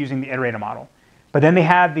all going to be using the iterator model. But then they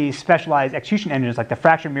have these specialized execution engines like the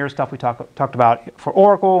fractured mirror stuff we talked about for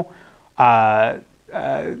Oracle. DB2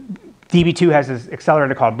 has this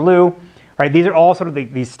accelerator called Blue. Right, these are all sort of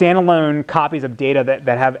these standalone copies of data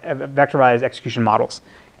that have vectorized execution models,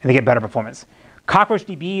 and they get better performance.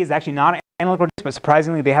 CockroachDB is actually not an analytical database, but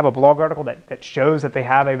surprisingly, they have a blog article that shows that they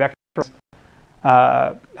have a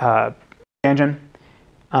vectorized engine.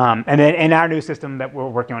 And then in our new system that we're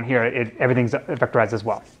working on here, everything's vectorized as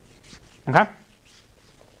well. Okay?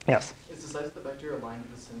 Yes? Is the size of the vector aligned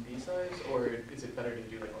with the SIMD size, or is it better to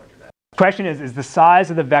do like larger batch? The question is the size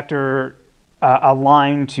of the vector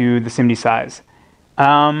aligned to the SIMD size?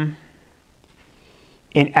 In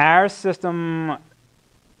our system,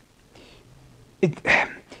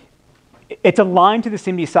 it's aligned to the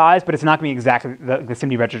SIMD size, but it's not going to be exactly the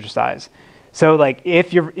SIMD register size. So like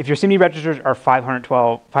if your SIMD registers are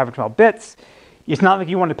 512 bits, it's not like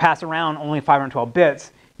you want to pass around only 512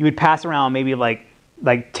 bits. You would pass around maybe like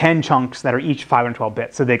 10 chunks that are each 512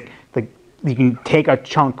 bits. So that you can take a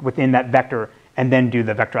chunk within that vector and then do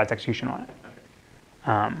the vectorized execution on it.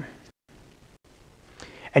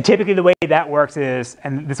 And typically the way that works is,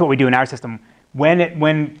 and this is what we do in our system,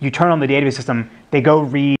 when you turn on the database system, they go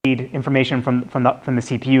read information from the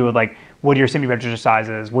CPU, like what are your SIMD register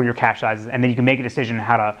sizes, what are your cache sizes, and then you can make a decision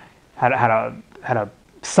how to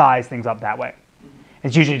size things up that way.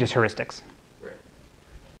 It's usually just heuristics.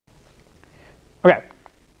 Okay.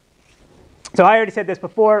 So I already said this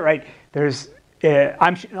before, right? There's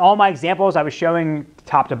all my examples I was showing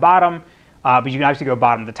top to bottom, but you can actually go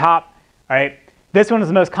bottom to top. All right. This one is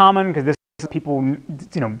the most common because this is people,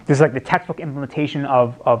 this is like the textbook implementation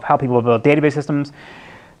of how people build database systems.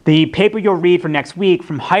 The paper you'll read for next week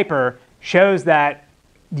from Hyper shows that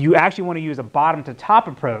you actually want to use a bottom to top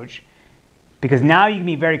approach because now you can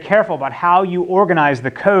be very careful about how you organize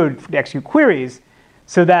the code to execute queries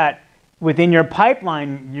so that within your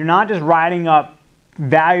pipeline, you're not just writing up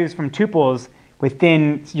values from tuples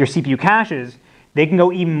within your CPU caches. They can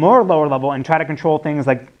go even more lower level and try to control things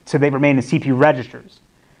like so they remain in CPU registers.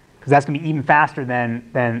 because that's going to be even faster than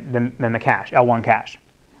the cache, L1 cache.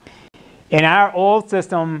 In our old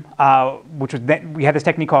system, which was we had this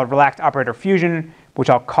technique called relaxed operator fusion,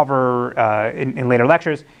 which I'll cover in later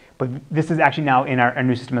lectures, but this is actually now in our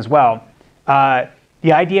new system as well.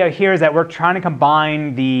 The idea here is that we're trying to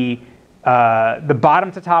combine the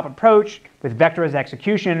bottom to top approach with vectorized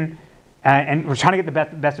execution, and we're trying to get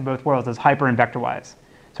the best of both worlds as hyper and vector-wise.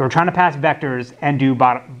 So we're trying to pass vectors and do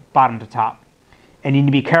bottom to top. And you need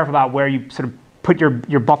to be careful about where you sort of put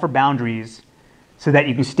your buffer boundaries so that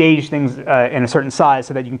you can stage things in a certain size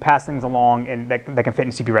so that you can pass things along and that can fit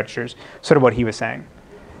in CPU registers, sort of what he was saying.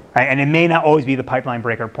 Right? And it may not always be the pipeline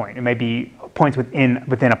breaker point. It may be points within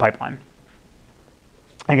a pipeline.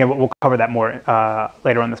 Again, we'll cover that more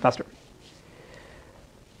later on this semester.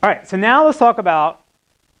 All right, so now let's talk about,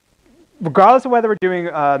 regardless of whether we're doing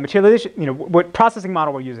materialization, what processing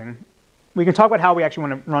model we're using, we can talk about how we actually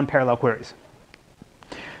want to run parallel queries.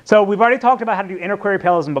 So we've already talked about how to do inter-query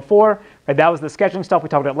parallelism before. Right? That was the scheduling stuff we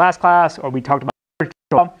talked about last class, or we talked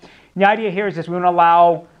about. The idea here is just we want to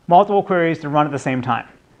allow multiple queries to run at the same time.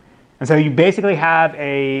 And so you basically have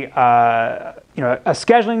a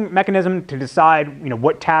scheduling mechanism to decide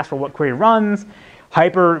what task for what query runs.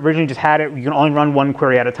 Hyper originally just had it. You can only run one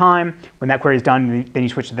query at a time. When that query is done, then you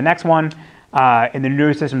switch to the next one. In the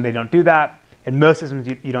newer system, they don't do that. In most systems,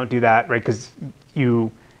 you don't do that, right? Because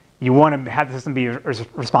you want to have the system be as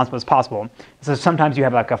responsible as possible. So sometimes you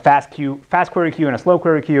have like a fast query queue and a slow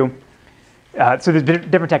query queue. So there's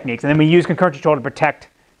different techniques. And then we use concurrent control to protect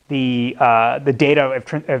the data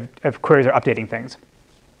if queries are updating things.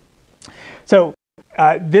 So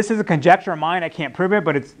this is a conjecture of mine. I can't prove it,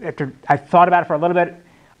 but after I've thought about it for a little bit,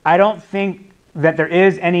 I don't think that there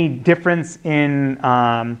is any difference in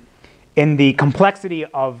the complexity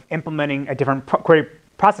of implementing a different query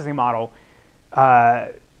processing model.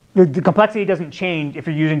 The complexity doesn't change if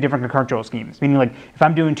you're using different concurrent control schemes. Meaning, like if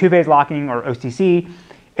I'm doing two-phase locking or OCC,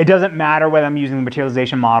 it doesn't matter whether I'm using the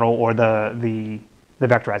materialization model or the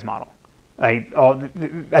vectorized model.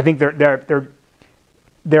 I think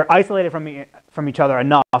they're isolated from each other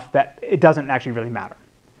enough that it doesn't actually really matter.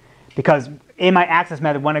 Because in my access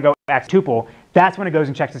method, when I go access tuple, that's when it goes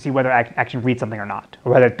and checks to see whether I actually read something or not,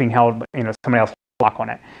 or whether it's being held, somebody else lock on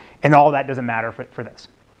it, and all that doesn't matter for this.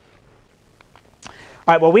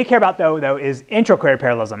 All right, what we care about though is intra-query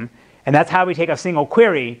parallelism, and that's how we take a single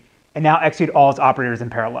query and now execute all its operators in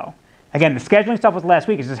parallel. Again, the scheduling stuff was last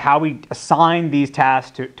week. It's just how we assign these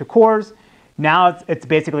tasks to cores. Now it's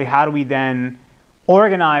basically how do we then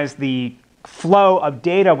organize the flow of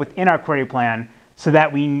data within our query plan so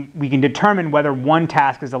that we can determine whether one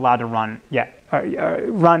task is allowed to run yet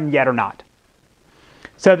or not.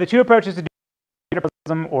 So the two approaches to do data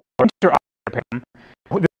parallelism or inter-operator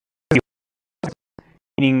parallelism,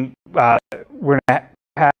 meaning we're going to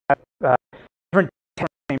have different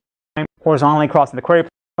horizontally across the query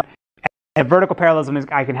plan. And vertical parallelism is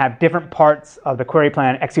I can have different parts of the query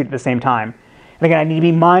plan execute at the same time. And again, I need to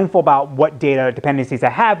be mindful about what data dependencies I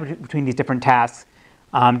have between these different tasks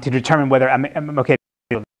to determine whether I'm okay.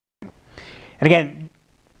 And again,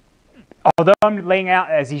 although I'm laying out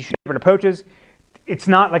as these different approaches, it's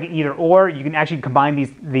not like an either or. You can actually combine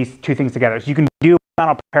these two things together. So you can do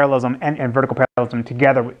horizontal parallelism and vertical parallelism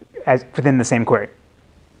together as within the same query.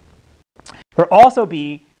 There'll also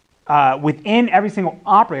be within every single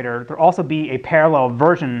operator, there'll also be a parallel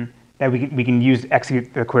version that we can use to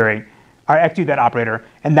execute the query, or execute that operator,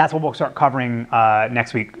 and that's what we'll start covering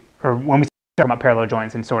next week, or when we start about parallel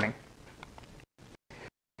joins and sorting.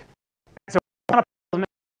 So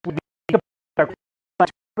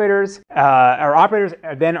operators, our operators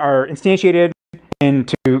then are instantiated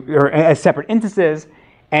as separate instances,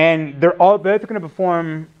 and they're both going to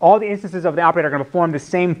perform, all the instances of the operator are going to perform the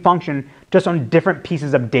same function just on different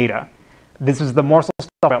pieces of data. This is the morsel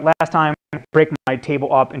stuff about last time. Break my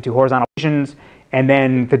table up into horizontal partitions, and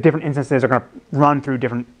then the different instances are going to run through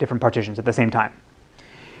different partitions at the same time.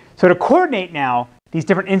 So to coordinate now these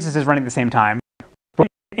different instances running at the same time, we're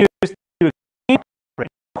going to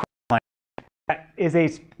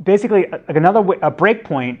use basically a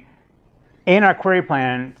breakpoint in our query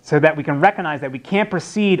plan so that we can recognize that we can't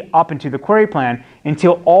proceed up into the query plan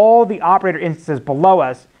until all the operator instances below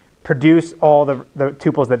us produce all the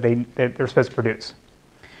tuples that they're supposed to produce.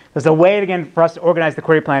 There's a way, again, for us to organize the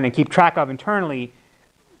query plan and keep track of internally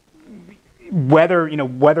whether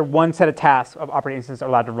one set of tasks of operating instances are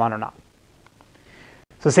allowed to run or not.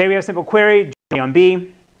 So say we have a simple query, J on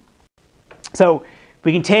B. So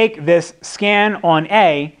we can take this scan on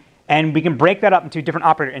A, and we can break that up into different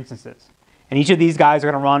operator instances. And each of these guys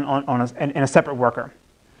are going to run in a separate worker.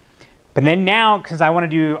 But then now, because I want to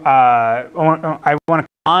do, I want to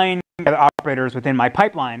combine the operators within my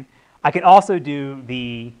pipeline, I can also do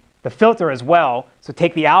the filter as well. So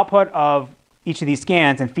take the output of each of these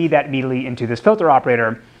scans and feed that immediately into this filter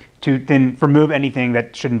operator to then remove anything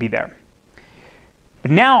that shouldn't be there.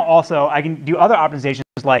 But now also I can do other optimizations,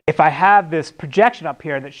 like if I have this projection up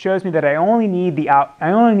here that shows me that I only need the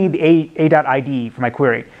a.id for my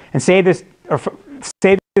query, and say this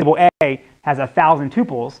table A has 1,000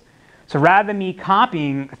 tuples. So rather than me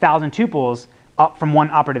copying 1,000 tuples up from one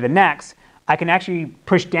operator to the next, I can actually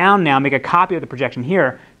push down now, make a copy of the projection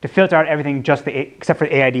here to filter out everything just except for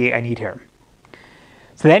the AID I need here.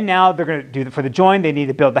 So then now they're going to do for the join, they need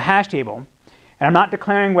to build the hash table. And I'm not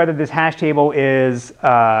declaring whether this hash table is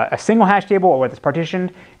a single hash table or whether it's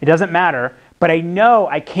partitioned. It doesn't matter. But I know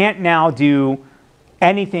I can't now do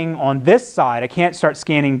anything on this side. I can't start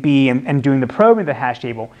scanning B and doing the probing of the hash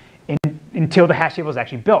table until the hash table is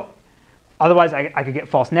actually built. Otherwise, I could get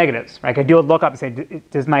false negatives. Right? I could do a lookup and say,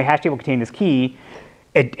 does my hash table contain this key?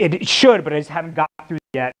 It should, but I just haven't got through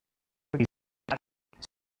yet. So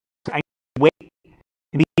I need to wait.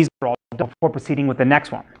 And these are all done before proceeding with the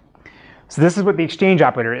next one. So this is what the exchange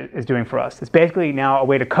operator is doing for us. It's basically now a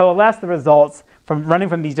way to coalesce the results from running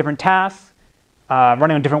from these different tasks,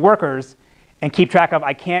 running on different workers, and keep track of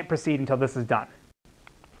I can't proceed until this is done.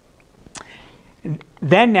 And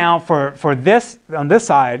then now for this, on this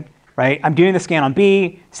side, right, I'm doing the scan on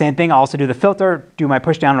B, same thing, I'll also do the filter, do my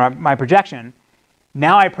push down or my projection.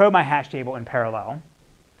 Now I probe my hash table in parallel,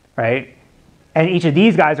 right? And each of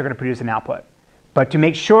these guys are going to produce an output. But to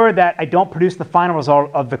make sure that I don't produce the final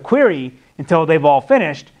result of the query until they've all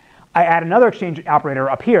finished, I add another exchange operator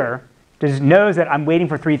up here that just knows that I'm waiting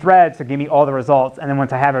for 3 threads to give me all the results, and then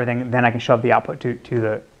once I have everything, then I can shove the output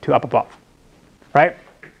to up above, right?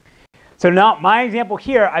 So now my example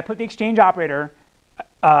here, I put the exchange operator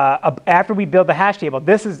after we build the hash table.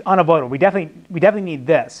 This is unavoidable. We definitely need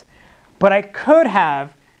this. But I could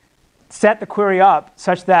have set the query up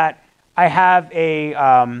such that I have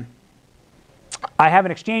an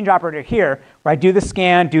exchange operator here where I do the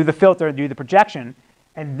scan, do the filter, do the projection,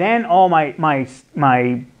 and then all my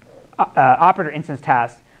operator instance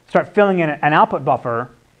tasks start filling in an output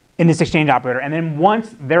buffer in this exchange operator. And then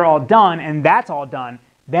once they're all done, and that's all done,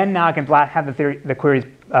 then now I can have the queries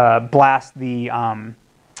blast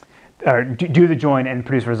or do the join and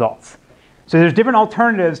produce results. So there's different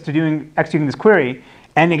alternatives to executing this query.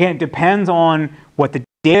 And again, it depends on what the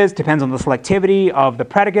data is, depends on the selectivity of the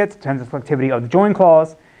predicates, depends on the selectivity of the join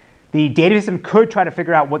clause. The data system could try to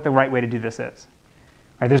figure out what the right way to do this is.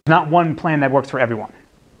 Right? There's not one plan that works for everyone.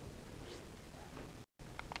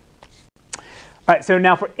 All right, so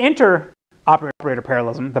now for inter-operator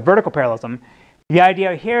parallelism, the vertical parallelism, the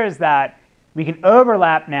idea here is that we can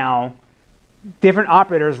overlap now different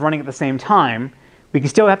operators running at the same time. We can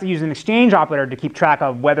still have to use an exchange operator to keep track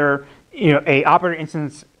of whether a operator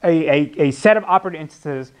instance, a set of operator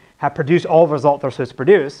instances have produced all the results they're supposed to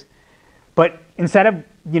produce. But instead of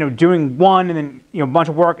doing one and then a bunch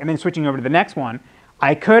of work and then switching over to the next one,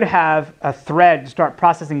 I could have a thread start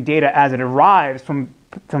processing data as it arrives from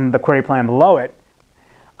the query plan below it,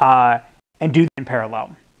 and do that in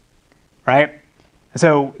parallel, right?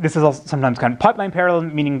 So this is also sometimes kind of pipeline parallel,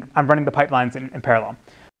 meaning I'm running the pipelines in parallel.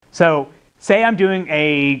 So say I'm doing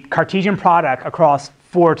a Cartesian product across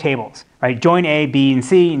 4 tables, right? Join A, B, and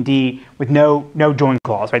C, and D with no join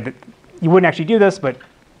clause, right? You wouldn't actually do this, but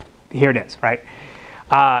here it is, right?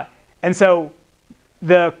 And so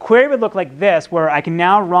the query would look like this, where I can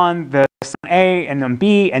now run the A and then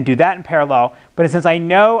B and do that in parallel. But since I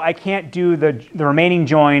know I can't do the remaining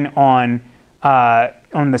join on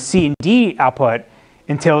the C and D output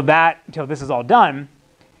until this is all done,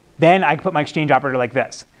 then I can put my exchange operator like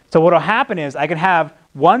this. So what will happen is I can have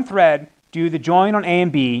one thread do the join on A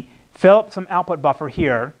and B, fill up some output buffer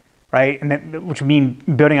here, right, and then, which would mean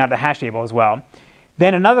building out the hash table as well.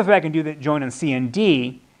 Then another thread can do the join on C and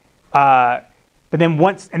D, but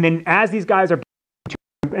then as these guys are,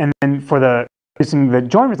 and then for producing the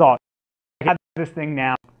join result, I have this thing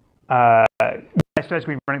now supposed to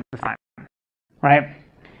be running this time, right?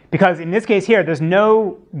 Because in this case here, there's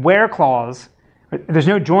no where clause, there's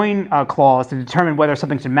no join clause to determine whether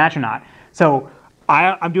something should match or not. So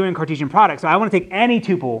I'm doing Cartesian product, so I want to take any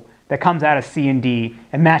tuple that comes out of C and D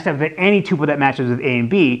and match that with any tuple that matches with A and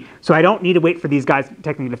B. So I don't need to wait for these guys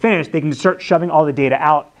technically to finish. They can start shoving all the data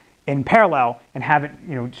out in parallel and have it,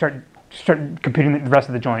 start computing the rest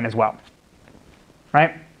of the join as well,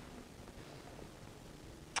 right?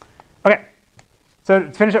 Okay, so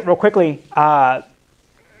to finish up real quickly,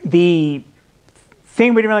 the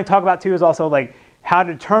thing we didn't really talk about too is also like how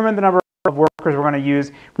to determine the number of workers we're going to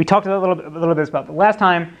use. We talked a little bit about the last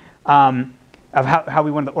time. of how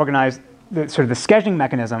we wanted to organize the sort of the scheduling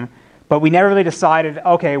mechanism, but we never really decided,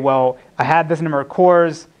 okay, well, I had this number of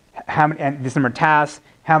cores, and this number of tasks,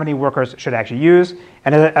 how many workers should I actually use?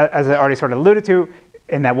 And as I already sort of alluded to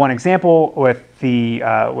in that one example with the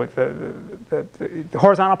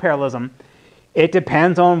horizontal parallelism, it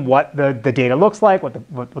depends on what the data looks like, what the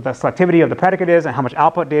selectivity of the predicate is, and how much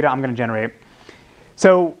output data I'm going to generate.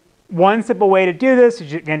 So one simple way to do this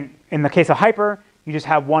is, again, in the case of Hyper, you just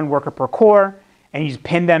have one worker per core, and you just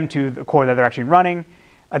pin them to the core that they're actually running.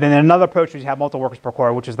 And then another approach is you have multiple workers per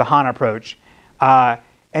core, which is the HANA approach.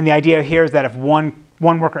 And the idea here is that if one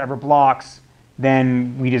worker ever blocks,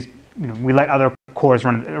 then we just we let other cores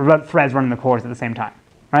run, threads run in the cores at the same time,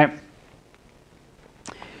 right?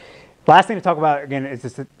 Last thing to talk about again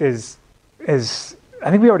is I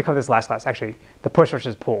think we already covered this last class actually, the push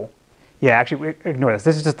versus pull. Yeah, actually ignore this.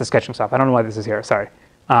 This is just the sketching stuff. I don't know why this is here. Sorry.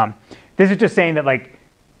 This is just saying that like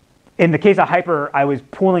in the case of Hyper, I was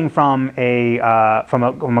pulling from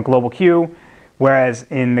a global queue. Whereas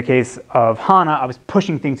in the case of HANA, I was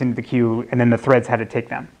pushing things into the queue, and then the threads had to take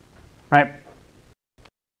them, right?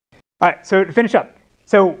 All right, so to finish up.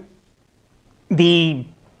 So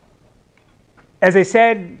as I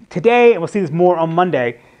said today, and we'll see this more on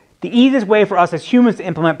Monday, the easiest way for us as humans to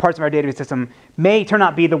implement parts of our database system may turn out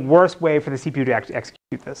to be the worst way for the CPU to actually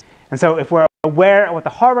execute this. And so if we're aware of what the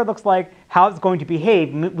hardware looks like, how it's going to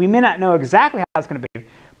behave, we may not know exactly how it's going to behave,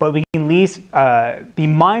 but we can at least be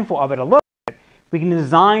mindful of it a little. We can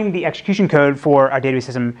design the execution code for our database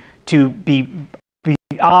system to be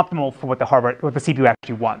optimal for what the CPU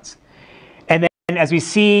actually wants. And then, as we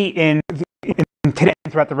see in today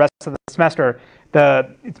and throughout the rest of the semester,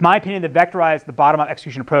 it's my opinion that vectorized, the bottom-up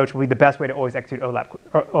execution approach will be the best way to always execute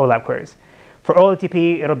OLAP queries. For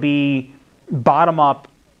OLTP, it'll be bottom-up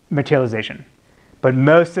materialization. But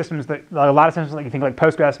most systems, a lot of systems, like you think like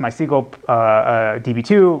Postgres, MySQL,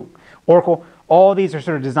 DB2, Oracle, all these are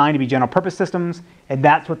sort of designed to be general purpose systems, and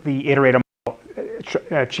that's what the iterator model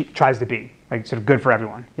tries to be, like sort of good for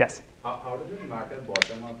everyone. Yes? How does it matter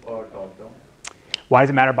bottom up or top down? Why does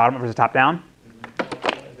it matter bottom up versus top down?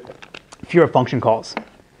 Fewer function calls,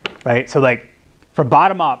 right? So like for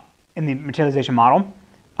bottom up in the materialization model,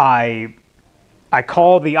 I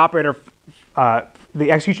call the operator, the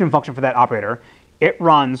execution function for that operator. It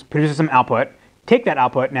runs, produces some output, take that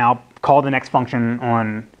output, now call the next function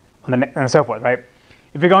and so forth, right?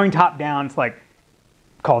 If you're going top down, it's like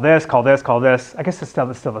call this, call this, call this. I guess it's still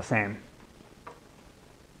the same.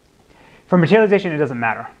 For materialization, it doesn't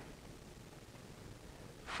matter.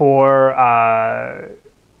 For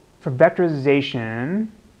vectorization,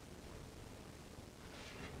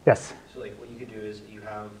 yes? So like what you could do is you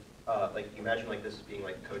have, like you imagine like this being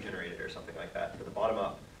like code generated or something like that. For the bottom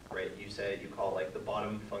up, right, you call like the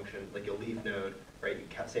bottom function, like you'll leave node, right, you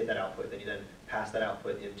save that output, then you then pass that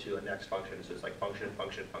output into a next function. So it's like function,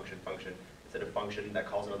 function, function, function, instead of function that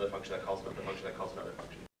calls another function, that calls another function, that calls another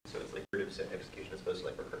function. So it's like iterative execution as opposed to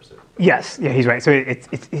like recursive. Yes, yeah, he's right. So it's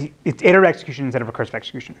iterative execution instead of recursive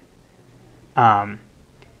execution. And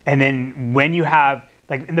then when you have,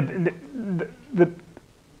 like,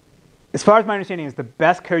 as far as my understanding is, the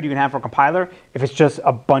best code you can have for a compiler, if it's just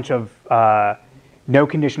a bunch of no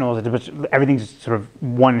conditionals, everything's just sort of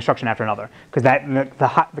one instruction after another, because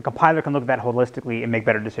the compiler can look at that holistically and make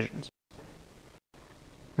better decisions.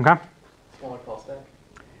 Okay? Smaller call stack?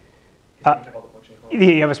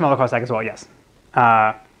 You have a smaller call stack as well, yes.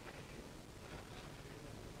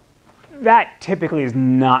 That typically is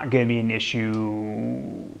not going to be an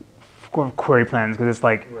issue for query plans, because it's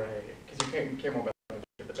like. Right, because you care more about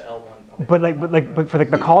the L1. But for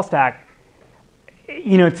like the call stack,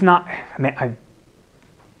 it's not. I mean,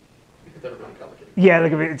 yeah,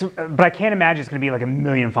 but I can't imagine it's going to be like a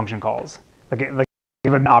million function calls, like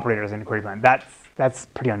even operators in a query plan. That's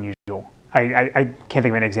pretty unusual. I can't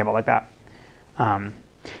think of an example like that.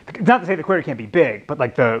 It's not to say the query can't be big, but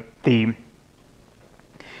like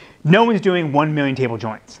no one's doing 1 million table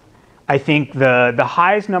joins. I think the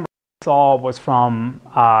highest number I saw was from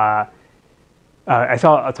I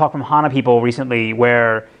saw a talk from HANA people recently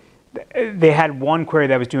where they had one query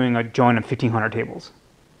that was doing a join of 1,500 tables.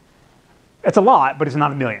 It's a lot, but it's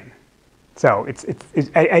not a million. So it's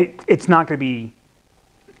not going to be,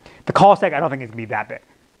 the call stack I don't think it's going to be that big.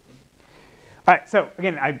 All right, so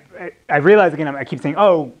again, I realize again, I keep saying,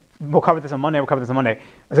 oh, we'll cover this on Monday, we'll cover this on Monday.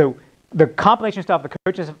 So the compilation stuff, the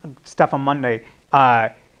coaches stuff on Monday,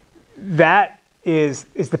 that is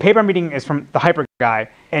the paper I'm reading is from the Hyper guy,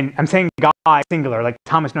 and I'm saying guy singular, like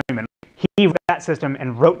Thomas Neumann. He wrote that system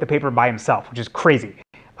and wrote the paper by himself, which is crazy.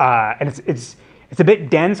 And it's a bit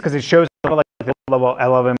dense because it shows like the level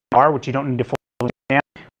LLMR, which you don't need to fully understand.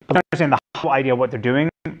 understand the whole idea of what they're doing,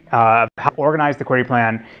 how to organize the query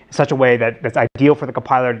plan in such a way that's ideal for the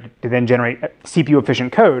compiler to then generate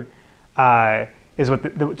CPU-efficient code is what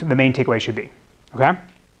the main takeaway should be. Okay?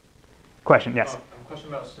 Question, yes? A question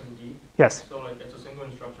about SIMD. Yes. So like it's a single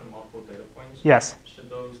instruction, multiple data points. Yes. Should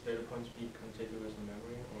those data points be contiguous in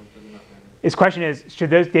memory, or does it not matter? His question is, should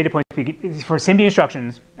those data points be, for SIMD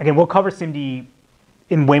instructions, again, we'll cover SIMD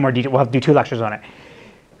in way more detail. We'll have to do 2 lectures on it.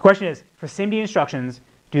 The question is, for SIMD instructions,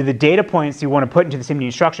 do the data points you want to put into the SIMD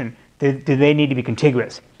instruction, do they need to be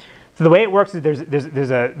contiguous? So the way it works is there's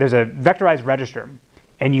a vectorized register,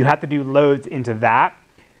 and you have to do loads into that.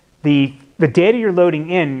 The data you're loading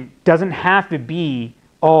in doesn't have to be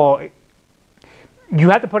all. You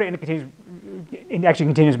have to put it in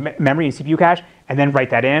continuous memory and CPU cache, and then write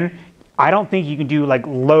that in. I don't think you can do like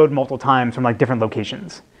load multiple times from like different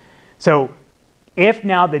locations. So if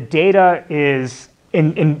now the data is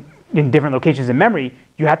in different locations in memory,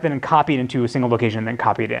 you have to then copy it into a single location and then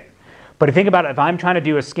copy it in. But if you think about it, if I'm trying to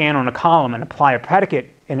do a scan on a column and apply a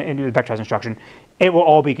predicate into the vectorized instruction, it will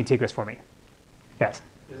all be contiguous for me. Yes?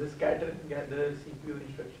 There's a scatter and gather CPU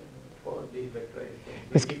instruction for the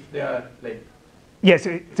vectorized things. If they are like... Yes,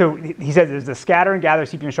 so he says there's a scatter and gather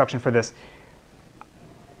CPU instruction for this.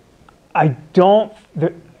 I don't,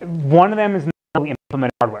 one of them is not really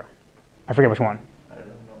implemented hardware. I forget which one. I don't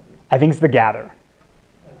know. I think it's the gather.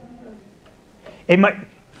 It might,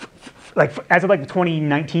 like as of like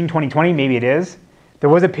 2019, 2020, maybe it is. There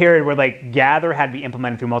was a period where like gather had to be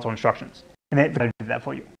implemented through multiple instructions, and it did that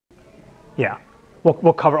for you. Yeah,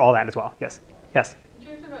 we'll cover all that as well. Yes, yes. I'm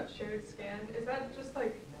curious about shared scan. Is that just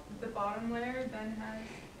like the bottom layer then has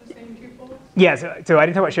the same tuples? Yeah. So I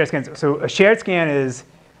didn't talk about shared scans. So a shared scan is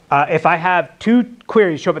if I have 2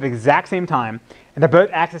 queries show up at the exact same time, and they're both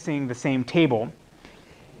accessing the same table.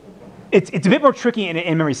 It's a bit more tricky in an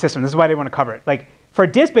in-memory system. This is why they want to cover it. Like for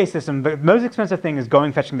a disk-based system, the most expensive thing is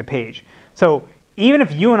going fetching the page. So even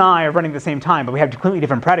if you and I are running at the same time, but we have completely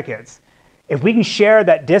different predicates, if we can share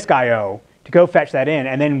that disk I/O to go fetch that in,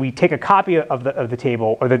 and then we take a copy of the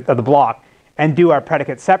table or of the block and do our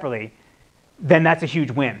predicates separately, then that's a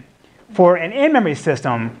huge win. For an in-memory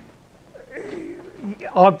system,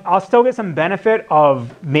 I'll still get some benefit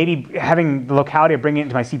of maybe having the locality of bringing it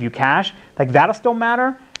into my CPU cache. Like that'll still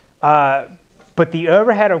matter. But the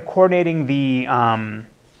overhead of coordinating the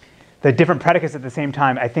different predicates at the same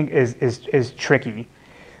time, I think, is tricky.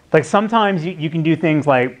 Like sometimes you can do things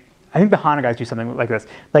like, I think the HANA guys do something like this.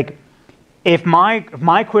 Like if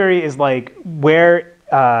my query is like where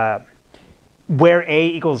A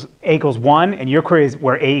equals 1, and your query is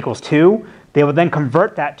where A equals 2, they will then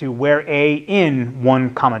convert that to where A in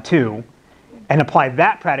 1, 2, and apply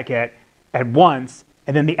that predicate at once.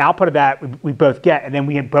 And then the output of that we both get, and then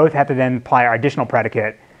we both have to then apply our additional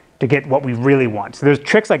predicate to get what we really want. So there's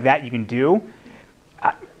tricks like that you can do.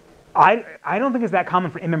 I don't think it's that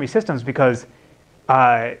common for in-memory systems because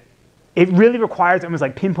it really requires almost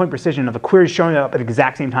like pinpoint precision of the queries showing up at the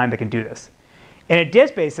exact same time that can do this. In a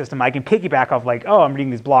disk-based system, I can piggyback off like, oh, I'm reading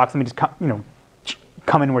these blocks. Let me just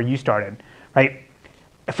come in where you started, right?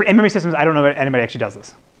 For in-memory systems, I don't know if anybody actually does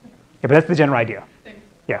this. Yeah, but that's the general idea. Thanks.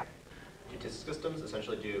 Yeah. Do disk systems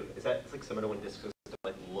essentially is that like similar to when disk systems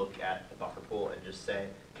like look at the buffer pool and just say,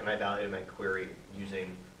 can I validate my query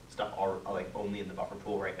using stuff like only in the buffer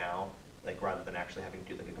pool right now, like rather than actually having to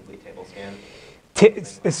do like a complete table scan?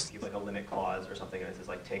 It's like a limit clause or something, and it says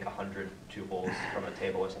like take 100 tuples from a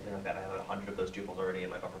table or something like that. I have 100 of those tuples already in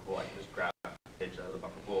my buffer pool. I can just grab a page out of the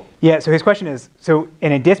buffer pool. Yeah. So his question is, so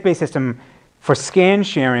in a disk-based system, for scan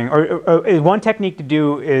sharing, or one technique to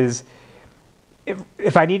do is,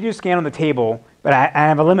 if I need to do a scan on the table, but I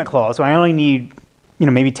have a limit clause, so I only need,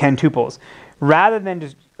 maybe 10 tuples, rather than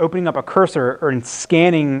just opening up a cursor or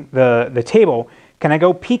scanning the table, can I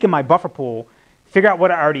go peek in my buffer pool, figure out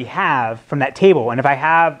what I already have from that table, and if I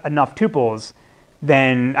have enough tuples,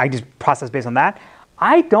 then I just process based on that.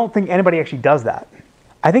 I don't think anybody actually does that.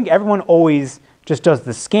 I think everyone always just does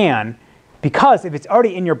the scan, because if it's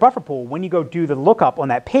already in your buffer pool, when you go do the lookup on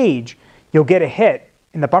that page, you'll get a hit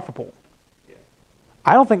in the buffer pool. Yeah.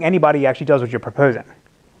 I don't think anybody actually does what you're proposing.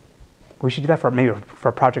 We should do that maybe for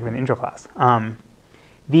a project in the intro class.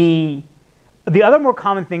 The other more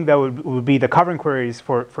common thing, though, would be the covering queries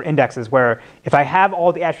for indexes, where if I have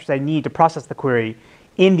all the attributes I need to process the query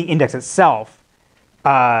in the index itself,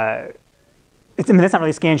 that's not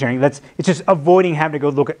really scan sharing. It's just avoiding having to go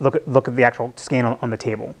look at the actual scan on the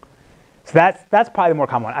table. So that's probably the more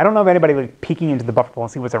common one. I don't know of anybody like peeking into the buffer pool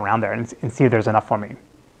and see what's around there and see if there's enough for me,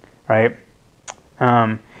 right?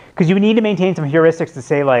 Because you need to maintain some heuristics to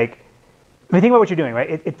say like, think about what you're doing,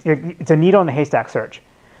 right? It's a needle in the haystack search.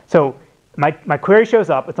 So my query shows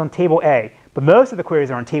up, it's on table A, but most of the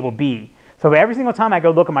queries are on table B. So every single time I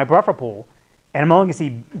go look at my buffer pool, and I'm only going to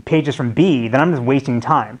see pages from B, then I'm just wasting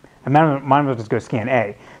time. I might as well just go scan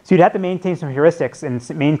A. So you'd have to maintain some heuristics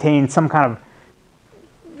and maintain some kind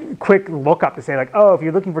of quick lookup to say like, oh, if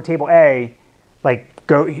you're looking for table A, like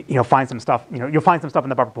go, find some stuff. You'll find some stuff in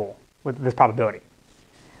the buffer pool with this probability.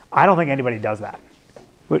 I don't think anybody does that.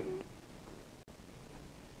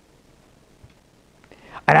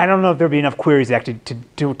 And I don't know if there'll be enough queries actually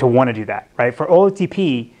to want to do that, right? For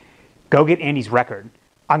OLTP, go get Andy's record.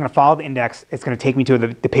 I'm going to follow the index. It's going to take me to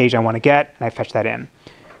the page I want to get, and I fetch that in.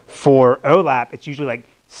 For OLAP, it's usually like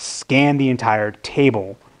scan the entire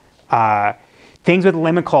table. Things with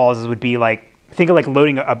limit clauses would be like, think of like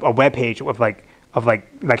loading a web page of like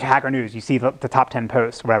Hacker News. You see the top 10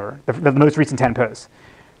 posts, whatever, the most recent 10 posts.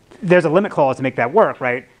 There's a limit clause to make that work,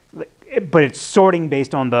 right? But it's sorting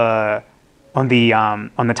based on the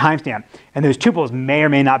timestamp, and those tuples may or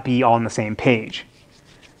may not be all on the same page.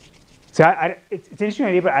 So it's an interesting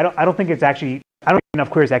idea, but I don't think it's actually, I don't think enough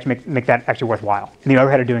queries to actually make that actually worthwhile. And the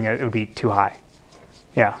overhead of doing it would be too high.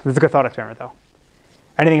 Yeah, this is a good thought experiment though.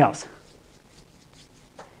 Anything else?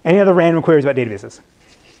 Any other random queries about databases?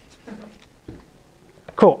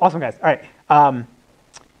 Cool, awesome guys. All right.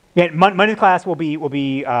 Monday's class will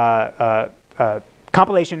be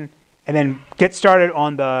compilation, and then get started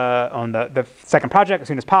on the second project as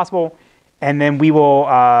soon as possible, and then we will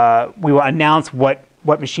announce what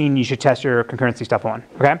machine you should test your concurrency stuff on.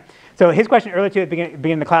 Okay. So his question earlier at the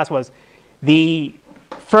beginning of the class was, the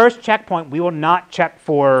first checkpoint we will not check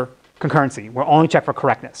for concurrency. We'll only check for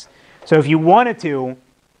correctness. So if you wanted to,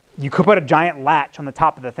 you could put a giant latch on the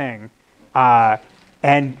top of the thing,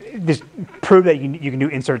 and just prove that you can do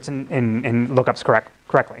inserts and lookups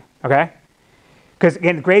correctly. Okay. Because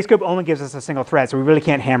again, Grayscope only gives us a single thread, so we really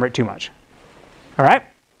can't hammer it too much. All right?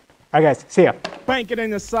 All right, guys. See ya. Bank it in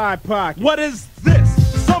the side pocket. What is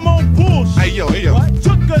this? Some old bullshit. Hey, yo. What?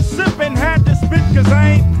 Took a sip and had to spit, because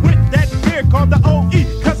I ain't with that beer called the OE,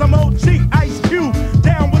 because I'm OG. Ice Cube,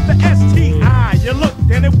 down with the STI. You looked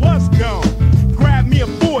and it was gone. Grabbed me a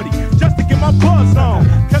 40 just to get my buzz on,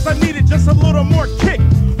 because I needed just a little more kick.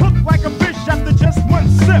 Hooked like a fish after just one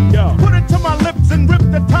sip. Yo. Put it to my lips and ripped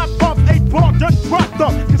the top off. 8 ball done dropped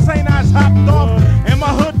off. St. I's hopped off. And my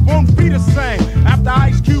hood won't be the same after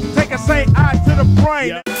Ice Cube take a St. I to the brain.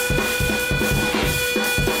 Yeah.